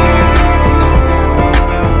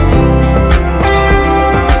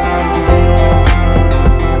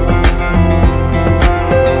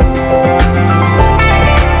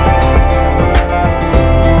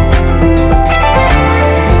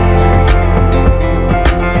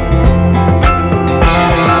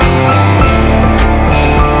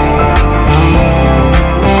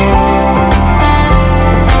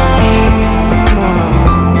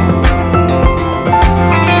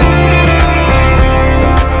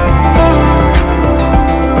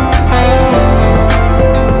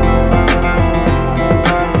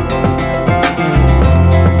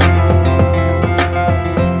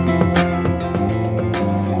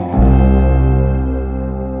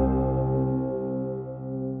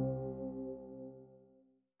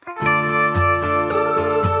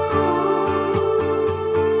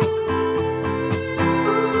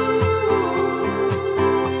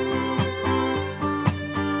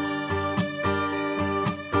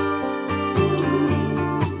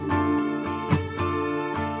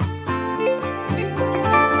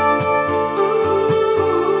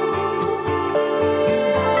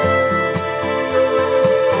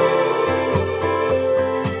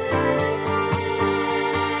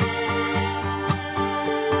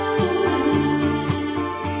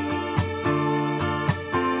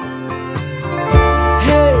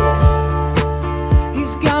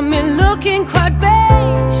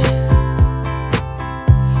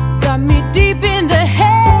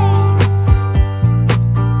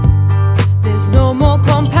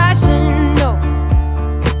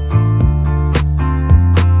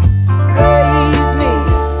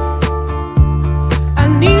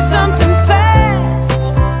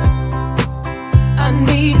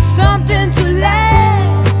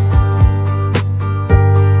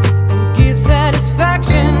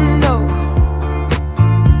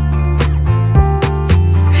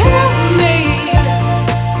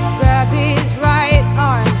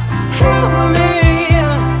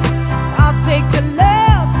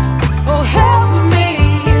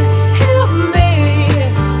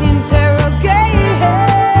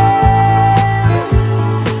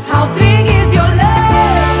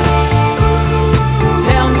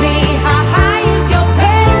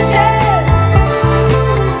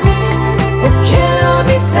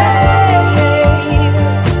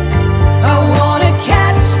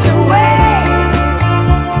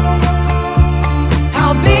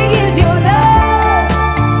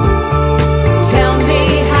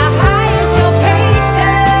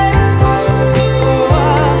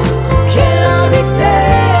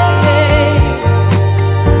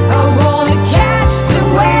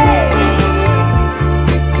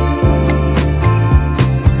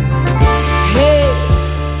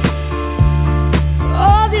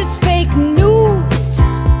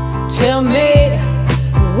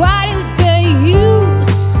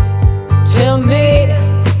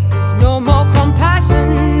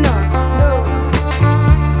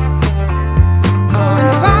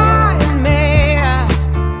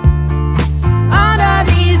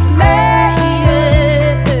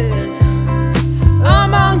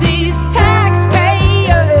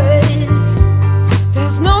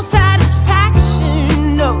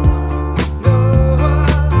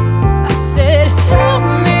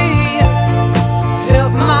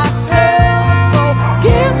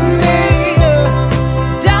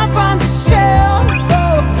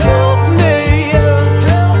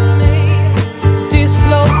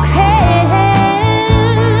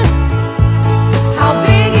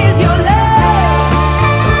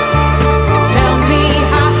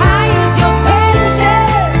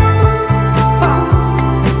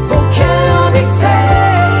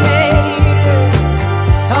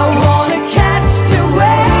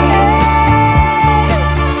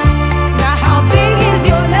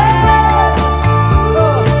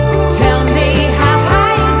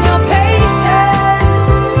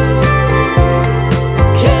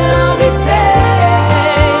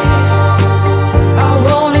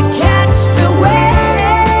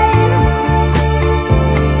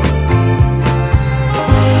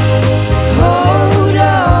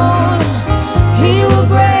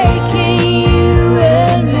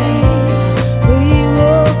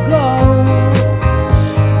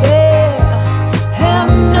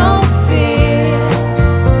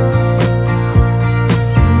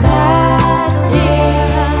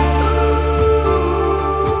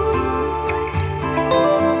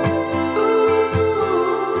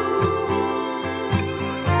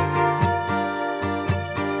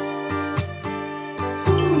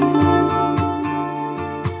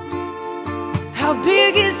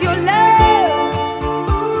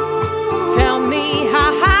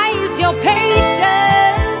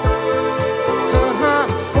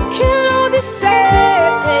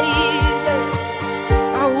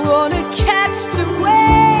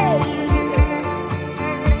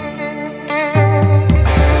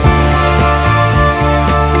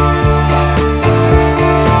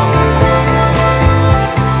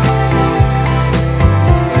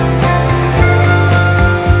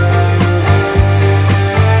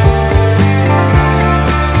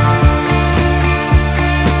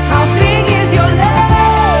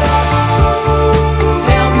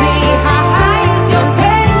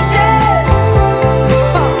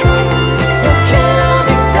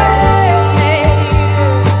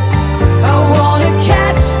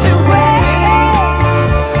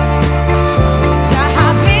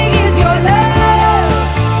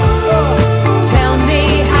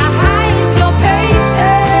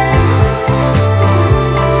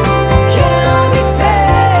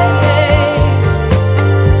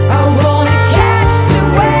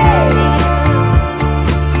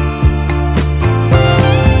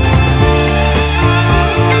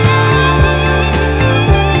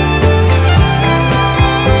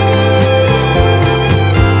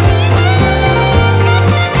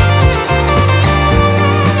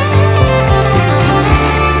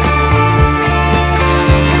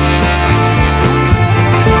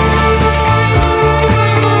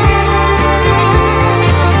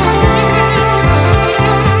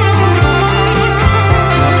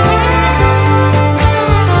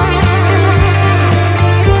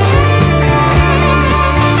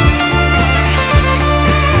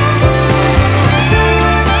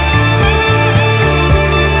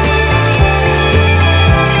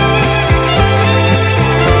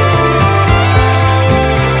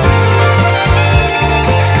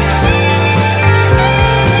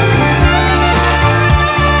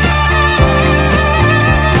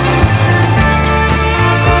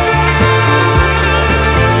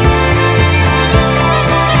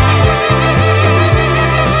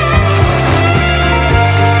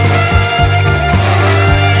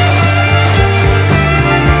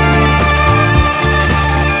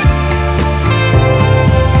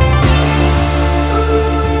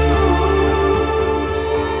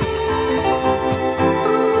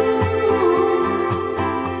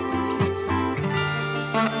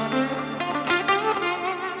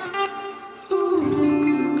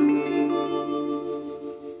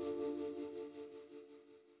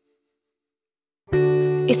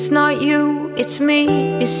 It's not you, it's me,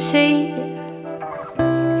 you see.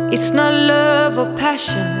 It's not love or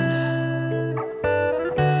passion.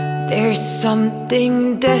 There's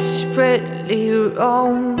something desperately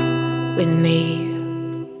wrong with me.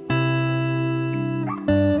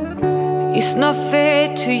 It's not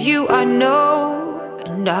fair to you, I know,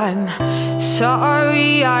 and I'm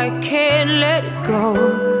sorry I can't let it go.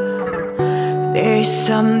 There's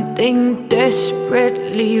something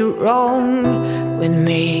desperately wrong with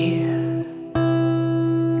me.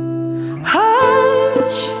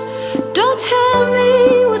 Hush, don't tell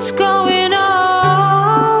me what's going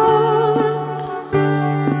on.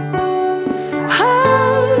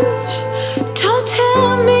 Hush, don't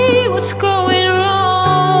tell me what's going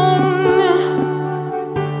wrong.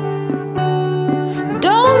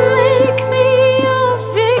 Don't make me your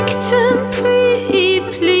victim, pretty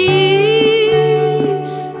please.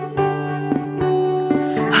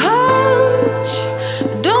 Hush,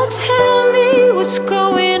 don't tell me what's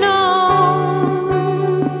going on.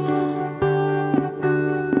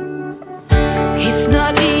 It's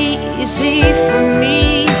not easy for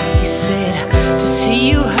me, he said, to see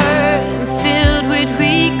you hurt and filled with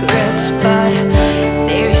regrets, but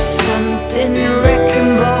there's something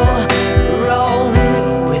wrecking ball wrong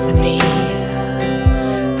with me.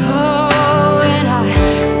 Oh, and I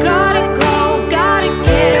gotta go, gotta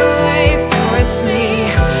get away, force me.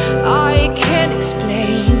 I can't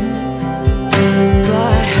explain,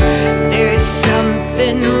 but there's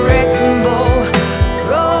something wrecking ball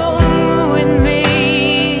wrong with me.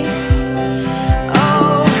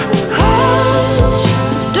 Oh, hush,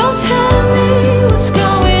 don't tell me what's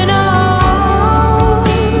going on.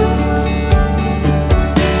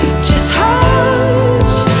 Just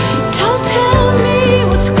hush, don't tell me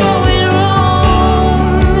what's going wrong.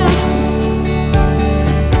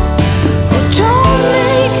 Oh, don't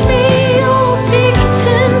make me your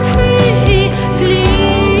victim, pretty please.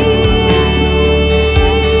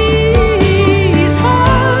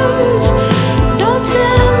 Hush, don't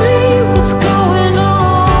tell me what's going on.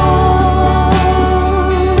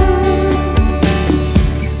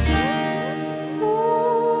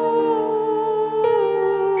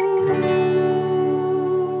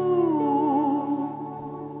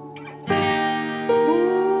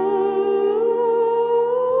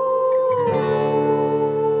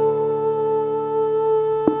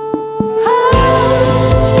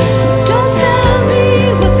 Hush, don't tell me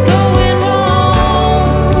what's going wrong.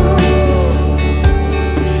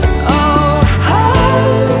 Oh,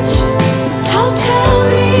 hush, don't tell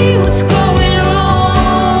me what's going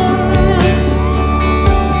wrong.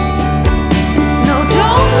 No,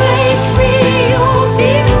 don't make me your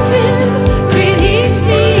victim, pretty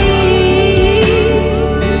please.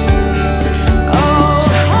 Oh,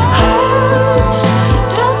 hush,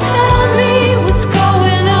 don't tell me what's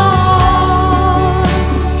going on.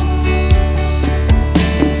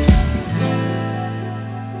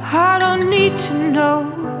 I don't need to know.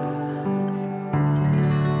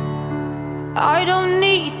 I don't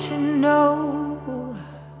need to know.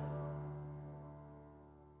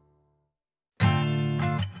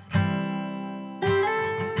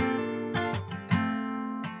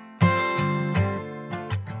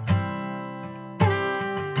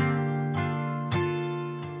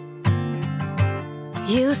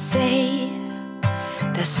 You say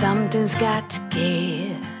that something's got to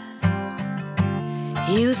give.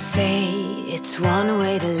 You say it's one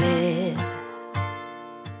way to live.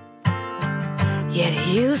 Yet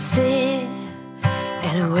you sit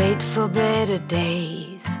and wait for better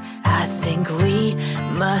days. I think we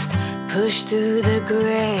must push through the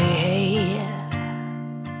gray.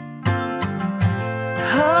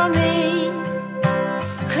 Hold me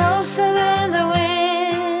closer than the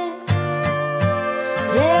wind.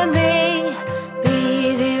 Let me be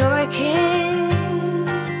the orchid.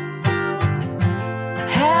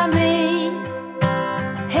 Have me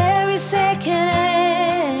every second,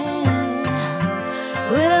 and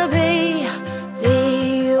we'll be the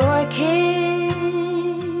orchids.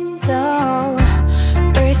 Oh,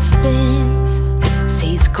 earth spins,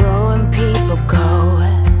 seeds grow and people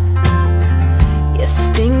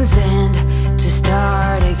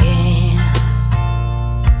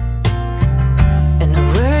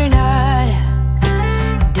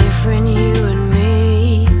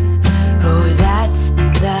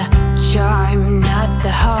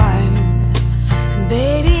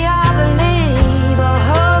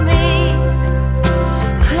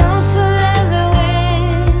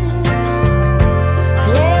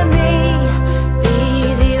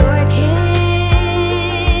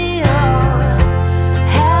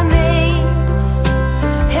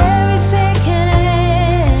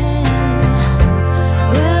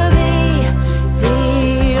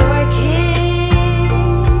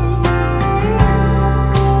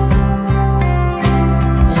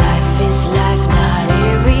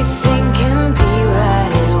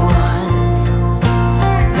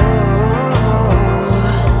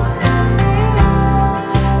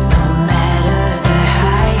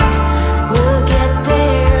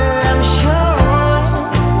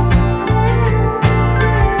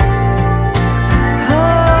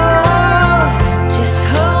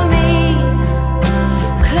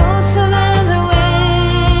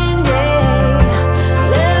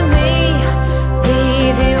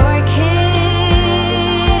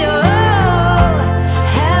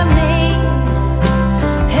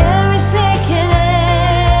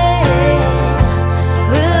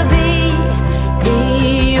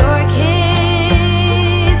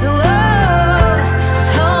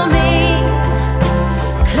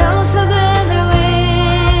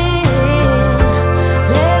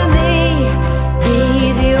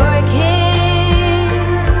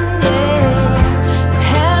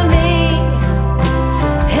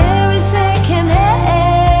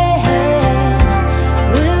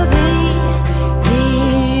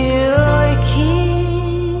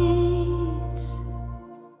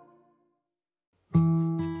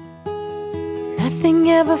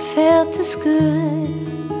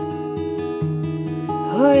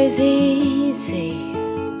or as easy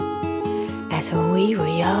as when we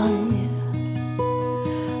were young.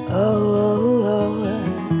 Oh,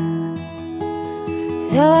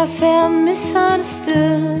 though I felt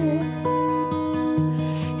misunderstood,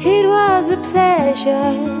 it was a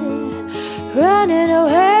pleasure running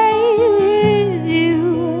away with you.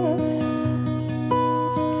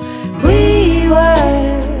 We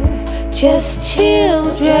were just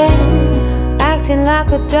children acting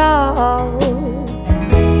like a doll,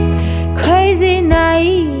 crazy,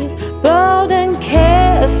 naive, bold and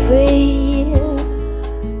carefree.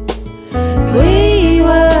 We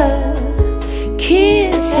were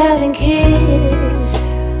kids having kids,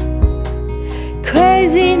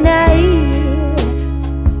 crazy, naive.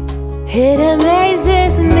 It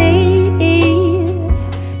amazes me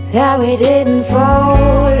that we didn't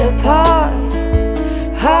fall apart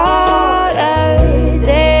harder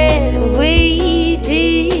than we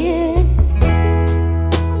did.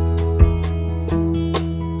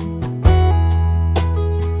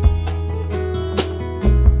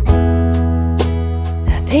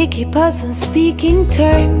 Now they keep us on speaking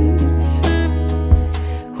terms.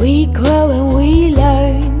 We grow and we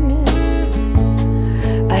learn.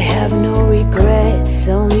 I have no regrets,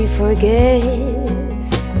 only forgets.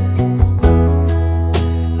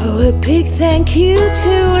 Oh, a big thank you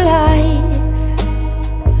to life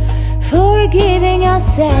for giving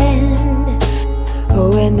us sand. Oh,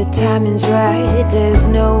 when the timing's right, there's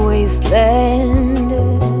no wasteland.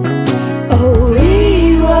 Oh,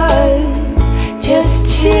 we were just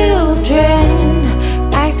children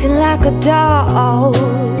acting like adults,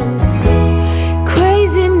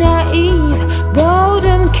 crazy, naive, bold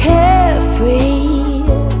and carefree.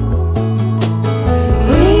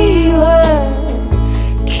 We were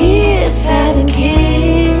kids having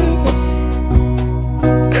kids,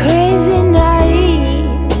 crazy, naive.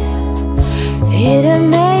 It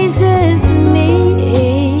amazes me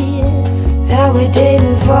that we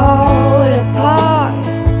didn't fall apart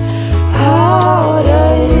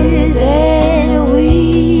harder than we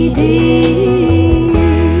did.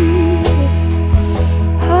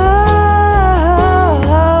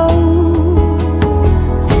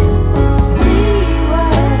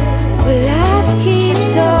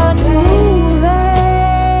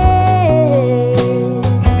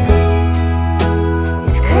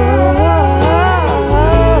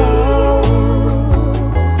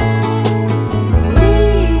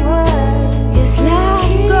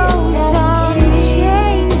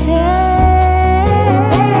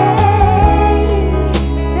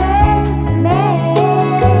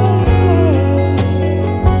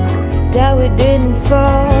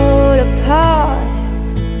 Fall apart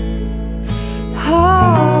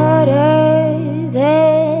harder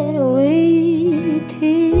than we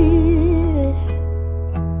did.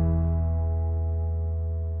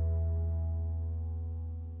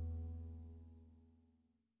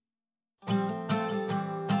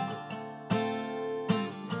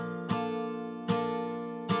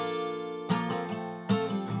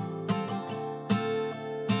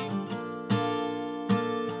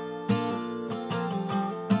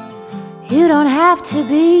 You don't have to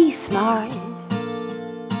be smart,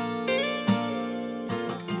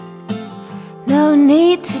 no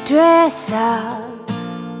need to dress up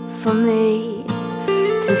for me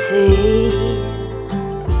to see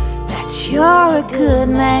that you're a good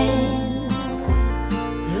man.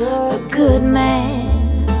 You're a good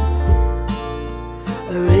man,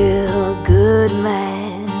 a real good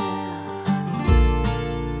man.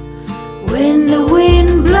 When the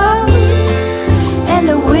wind blows and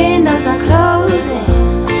the windows are closing,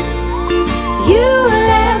 you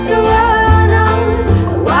let the world know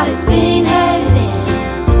what has been has been.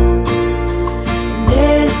 And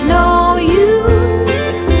there's no use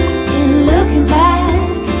in looking back,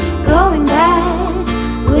 going back,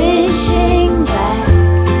 wishing back.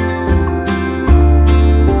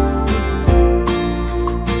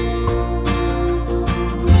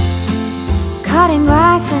 Cutting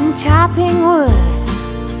grass and chopping wood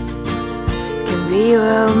be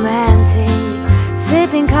romantic,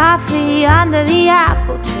 sipping coffee under the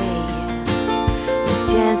apple tree. It's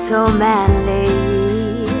gentle, manly.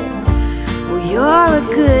 Well, you're a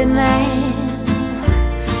good man,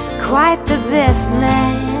 quite the best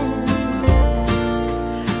man,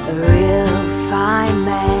 a real fine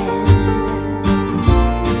man.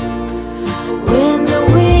 When the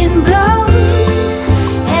wind blows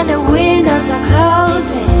and the windows are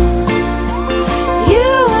closing,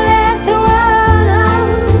 you let the world know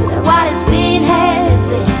that what has been has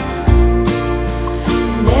been.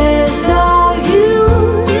 And there's no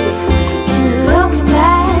use in looking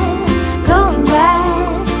back, going back,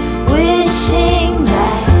 wishing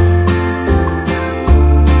back.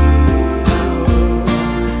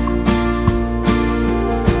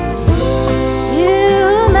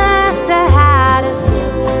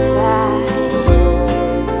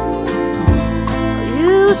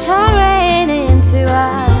 turn rain into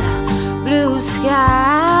a blue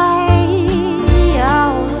sky.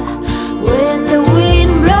 Oh, when the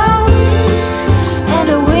wind blows and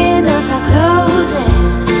the windows are closing,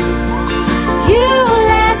 you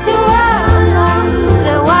let the world know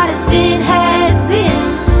that what has been has been,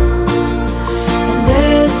 and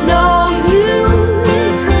there's no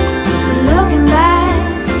use looking back,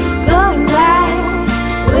 going back,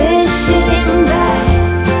 wishing back.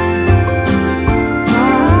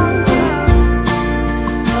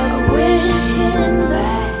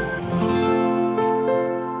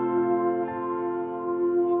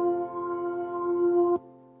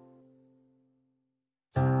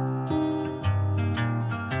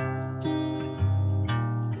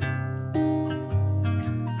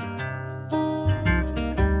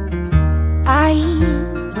 I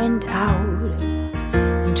went out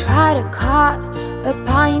and tried to cut a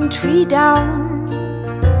pine tree down,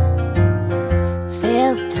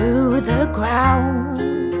 fell through the ground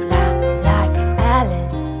like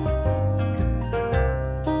Alice.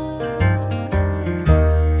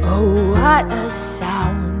 Oh, what a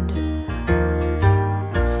sound!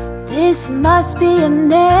 This must be a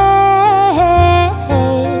nest.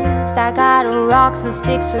 I got rocks and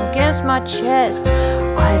sticks against my chest.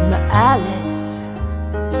 I'm Alice,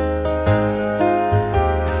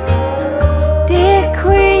 dear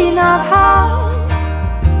queen of hearts.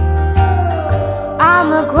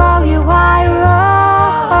 I'ma grow you white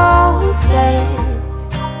roses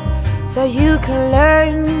so you can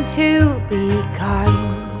learn to be kind.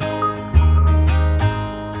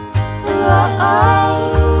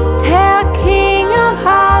 Tell king of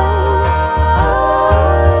hearts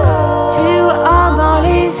to all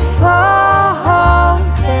his forces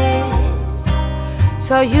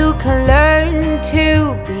so you can learn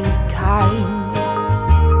to be kind.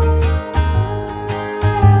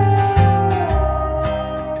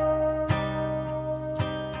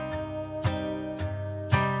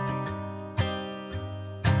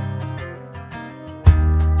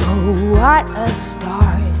 Oh, what a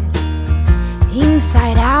start!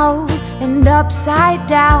 Inside out and upside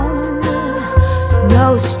down.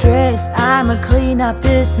 No stress, I'ma clean up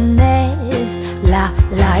this mess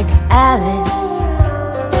like Alice.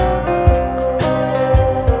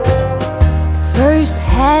 First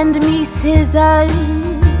hand me scissors,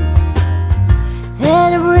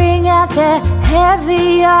 then bring out the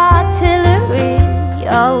heavy artillery.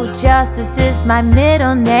 Oh, justice is my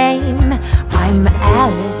middle name. I'm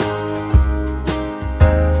Alice.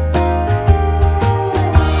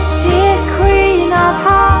 Of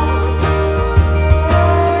hearts,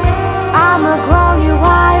 I'ma grow you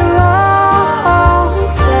white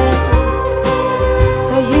roses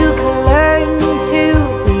so you can learn to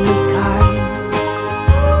be kind.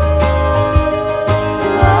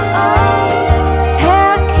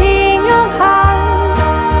 Tell king of hearts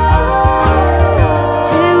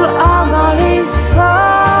to all his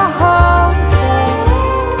forces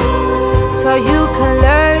so you can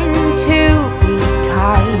learn to be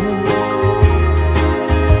kind.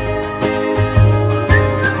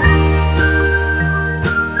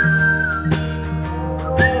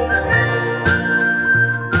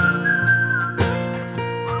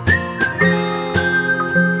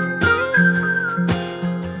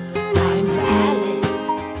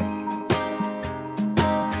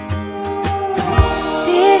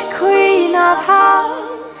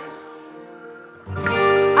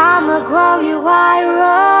 I'ma grow you white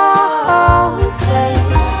roses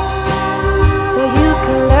so you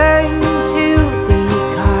can learn to be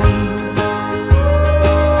kind.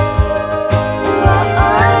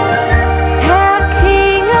 Tell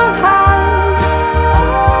king of hearts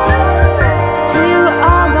to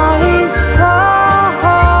all his forces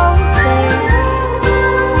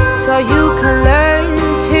so you can learn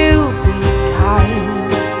to be kind.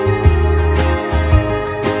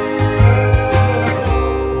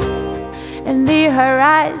 And the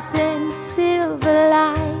horizon silver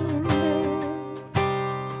line.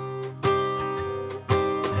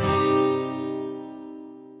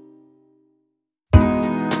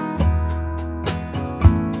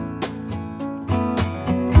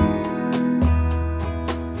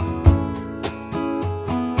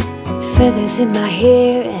 Feathers in my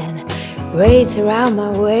hair and braids around my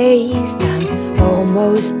waist. I'm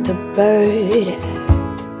almost a bird.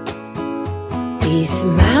 These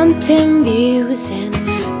mountain views and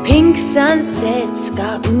pink sunsets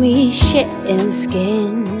got me shedding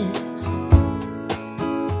skin.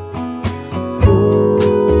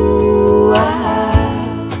 Ooh, ah.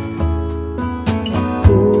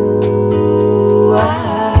 Ooh,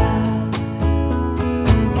 ah.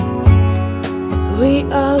 We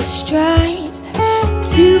all strive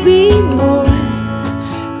to more.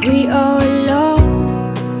 We all long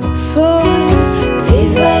for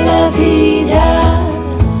Viva la Vida.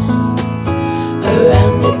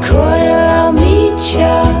 Around the corner I'll meet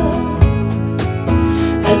ya,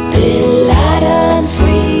 a bit lighter and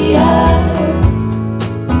freer.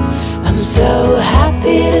 I'm so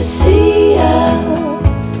happy to see ya.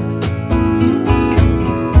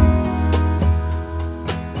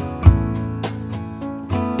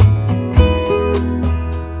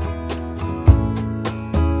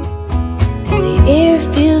 The air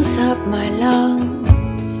fills up my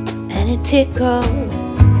lungs and it tickles.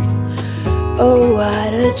 Oh,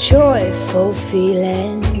 what a joyful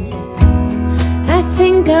feeling. I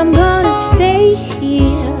think I'm gonna stay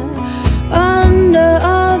here under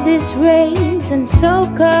all these rays and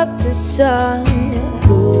soak up the sun.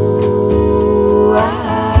 Ooh,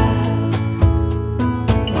 ah.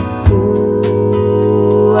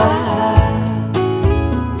 Ooh, ah.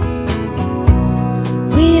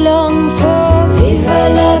 We long for Viva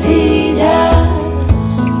la Vida.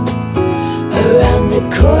 Around the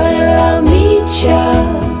corner I'll meet ya,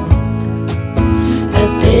 a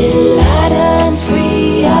bit lighter and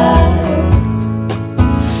freer.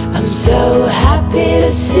 I'm so happy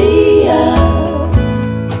to see ya.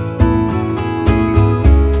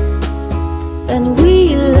 And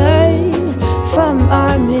we learn from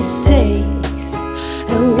our mistakes,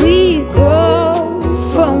 and we grow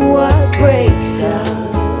from what breaks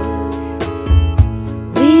us.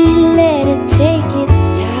 We let it take its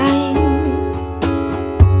time.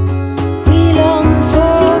 We long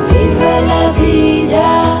for Viva la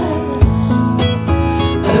Vida.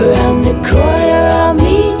 Around the corner I'll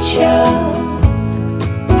meet ya,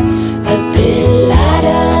 a bit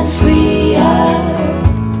lighter and freer.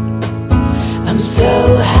 I'm so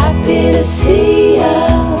happy to see ya.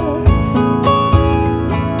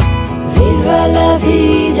 Viva la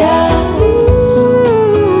Vida.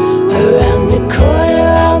 Around the corner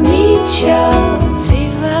I'll meet ya,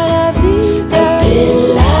 Viva la Vida. A bit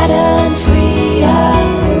lighter and freer.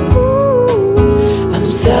 I'm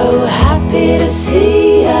so happy to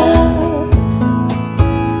see ya.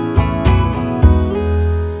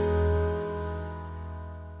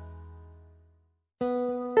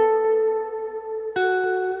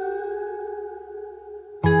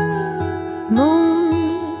 Moon,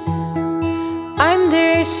 I'm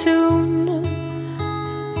there soon.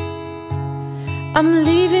 I'm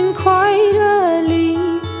leaving quite early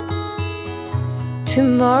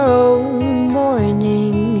tomorrow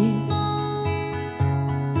morning.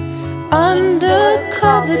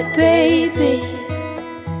 Undercover, baby,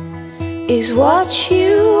 is what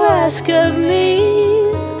you ask of me.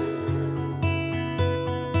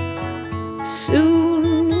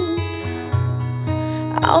 Soon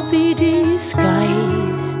I'll be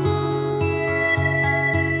disguised.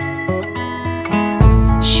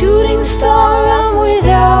 Shooting star, I'm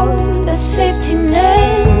without a safety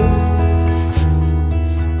net.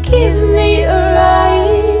 Give me a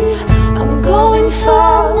ride. I'm going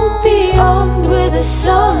far beyond where the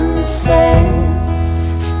sun sets.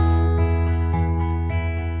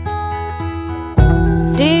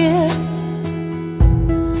 Dear,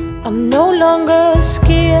 I'm no longer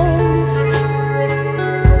scared.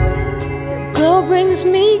 Glow brings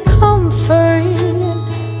me comfort.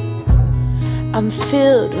 I'm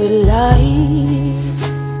filled with light.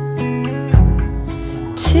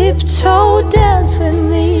 Tiptoe, dance with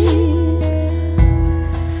me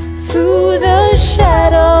through the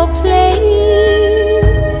shadow play.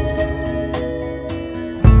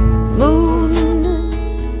 Moon,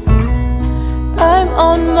 I'm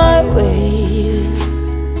on my way.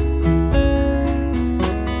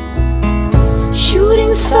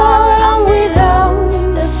 Shooting star, I'm without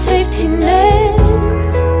a safety net.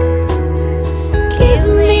 Give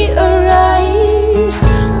me a ride.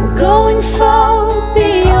 I'm going far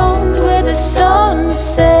beyond where the sun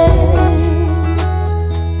sets.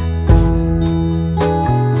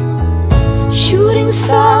 Shooting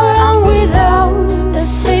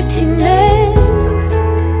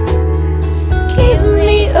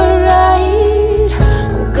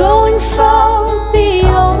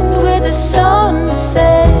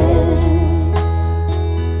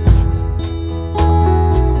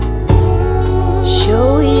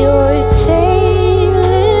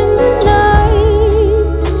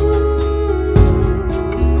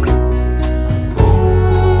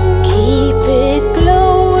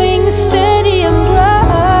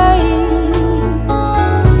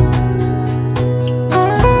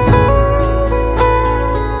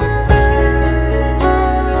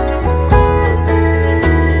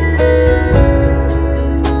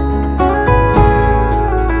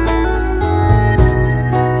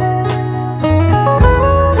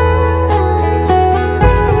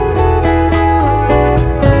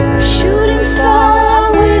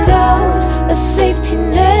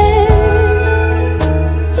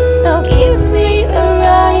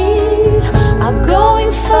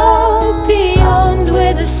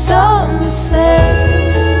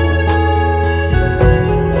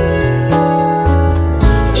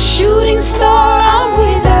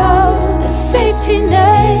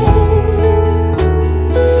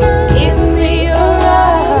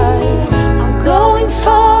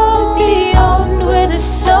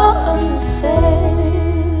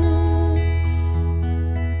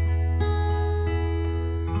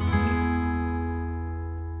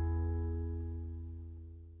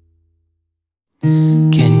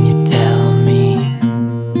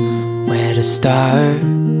to start.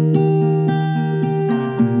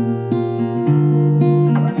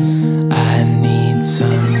 I need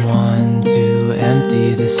someone to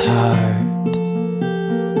empty this heart.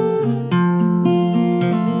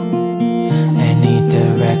 Any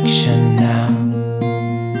direction now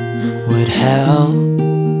would help.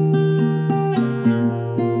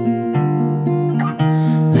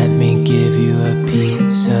 Let me give you a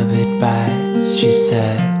piece of advice, she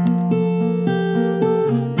said.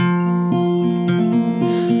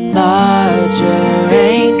 Larger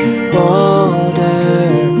ain't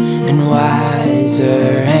bolder, and wiser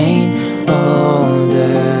ain't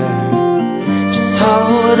older. Just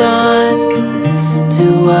hold on to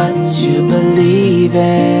what you believe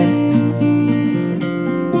in.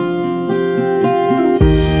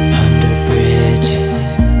 Under bridges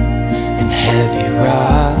and heavy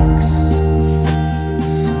rocks,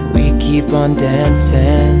 we keep on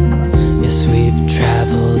dancing. Yes, we've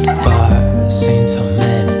traveled far, seen so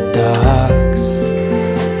many dogs.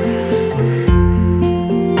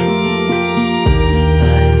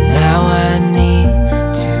 But now I need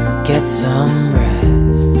to get some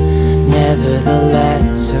rest.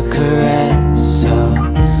 Nevertheless, a caress. So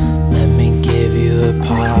let me give you a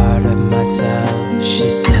part of myself, she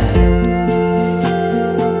said.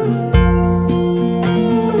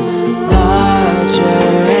 Larger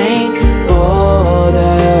ain't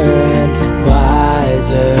bolder, and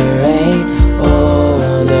wiser ain't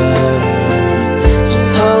older.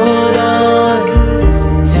 Just hold on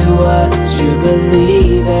to what you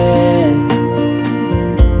believe in.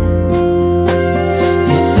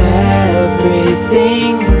 Yes,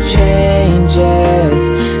 everything changes,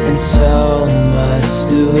 and so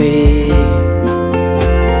must we.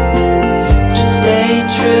 Just stay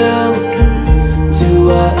true to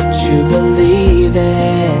what you believe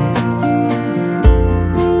in.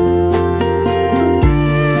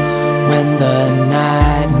 When the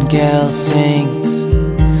nightingale sings,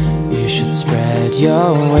 you should spread your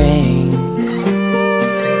wings.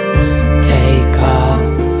 Take off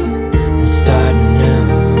and start anew.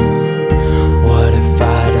 What if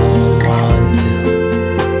I don't want to?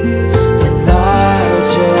 And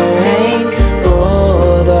larger ain't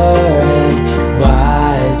bolder, and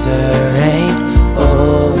wiser ain't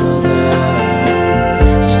older.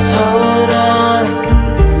 Just hold on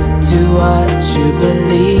to what you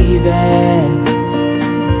believe in.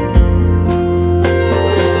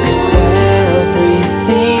 'Cause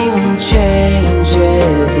everything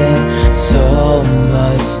changes, and so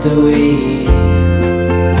must we.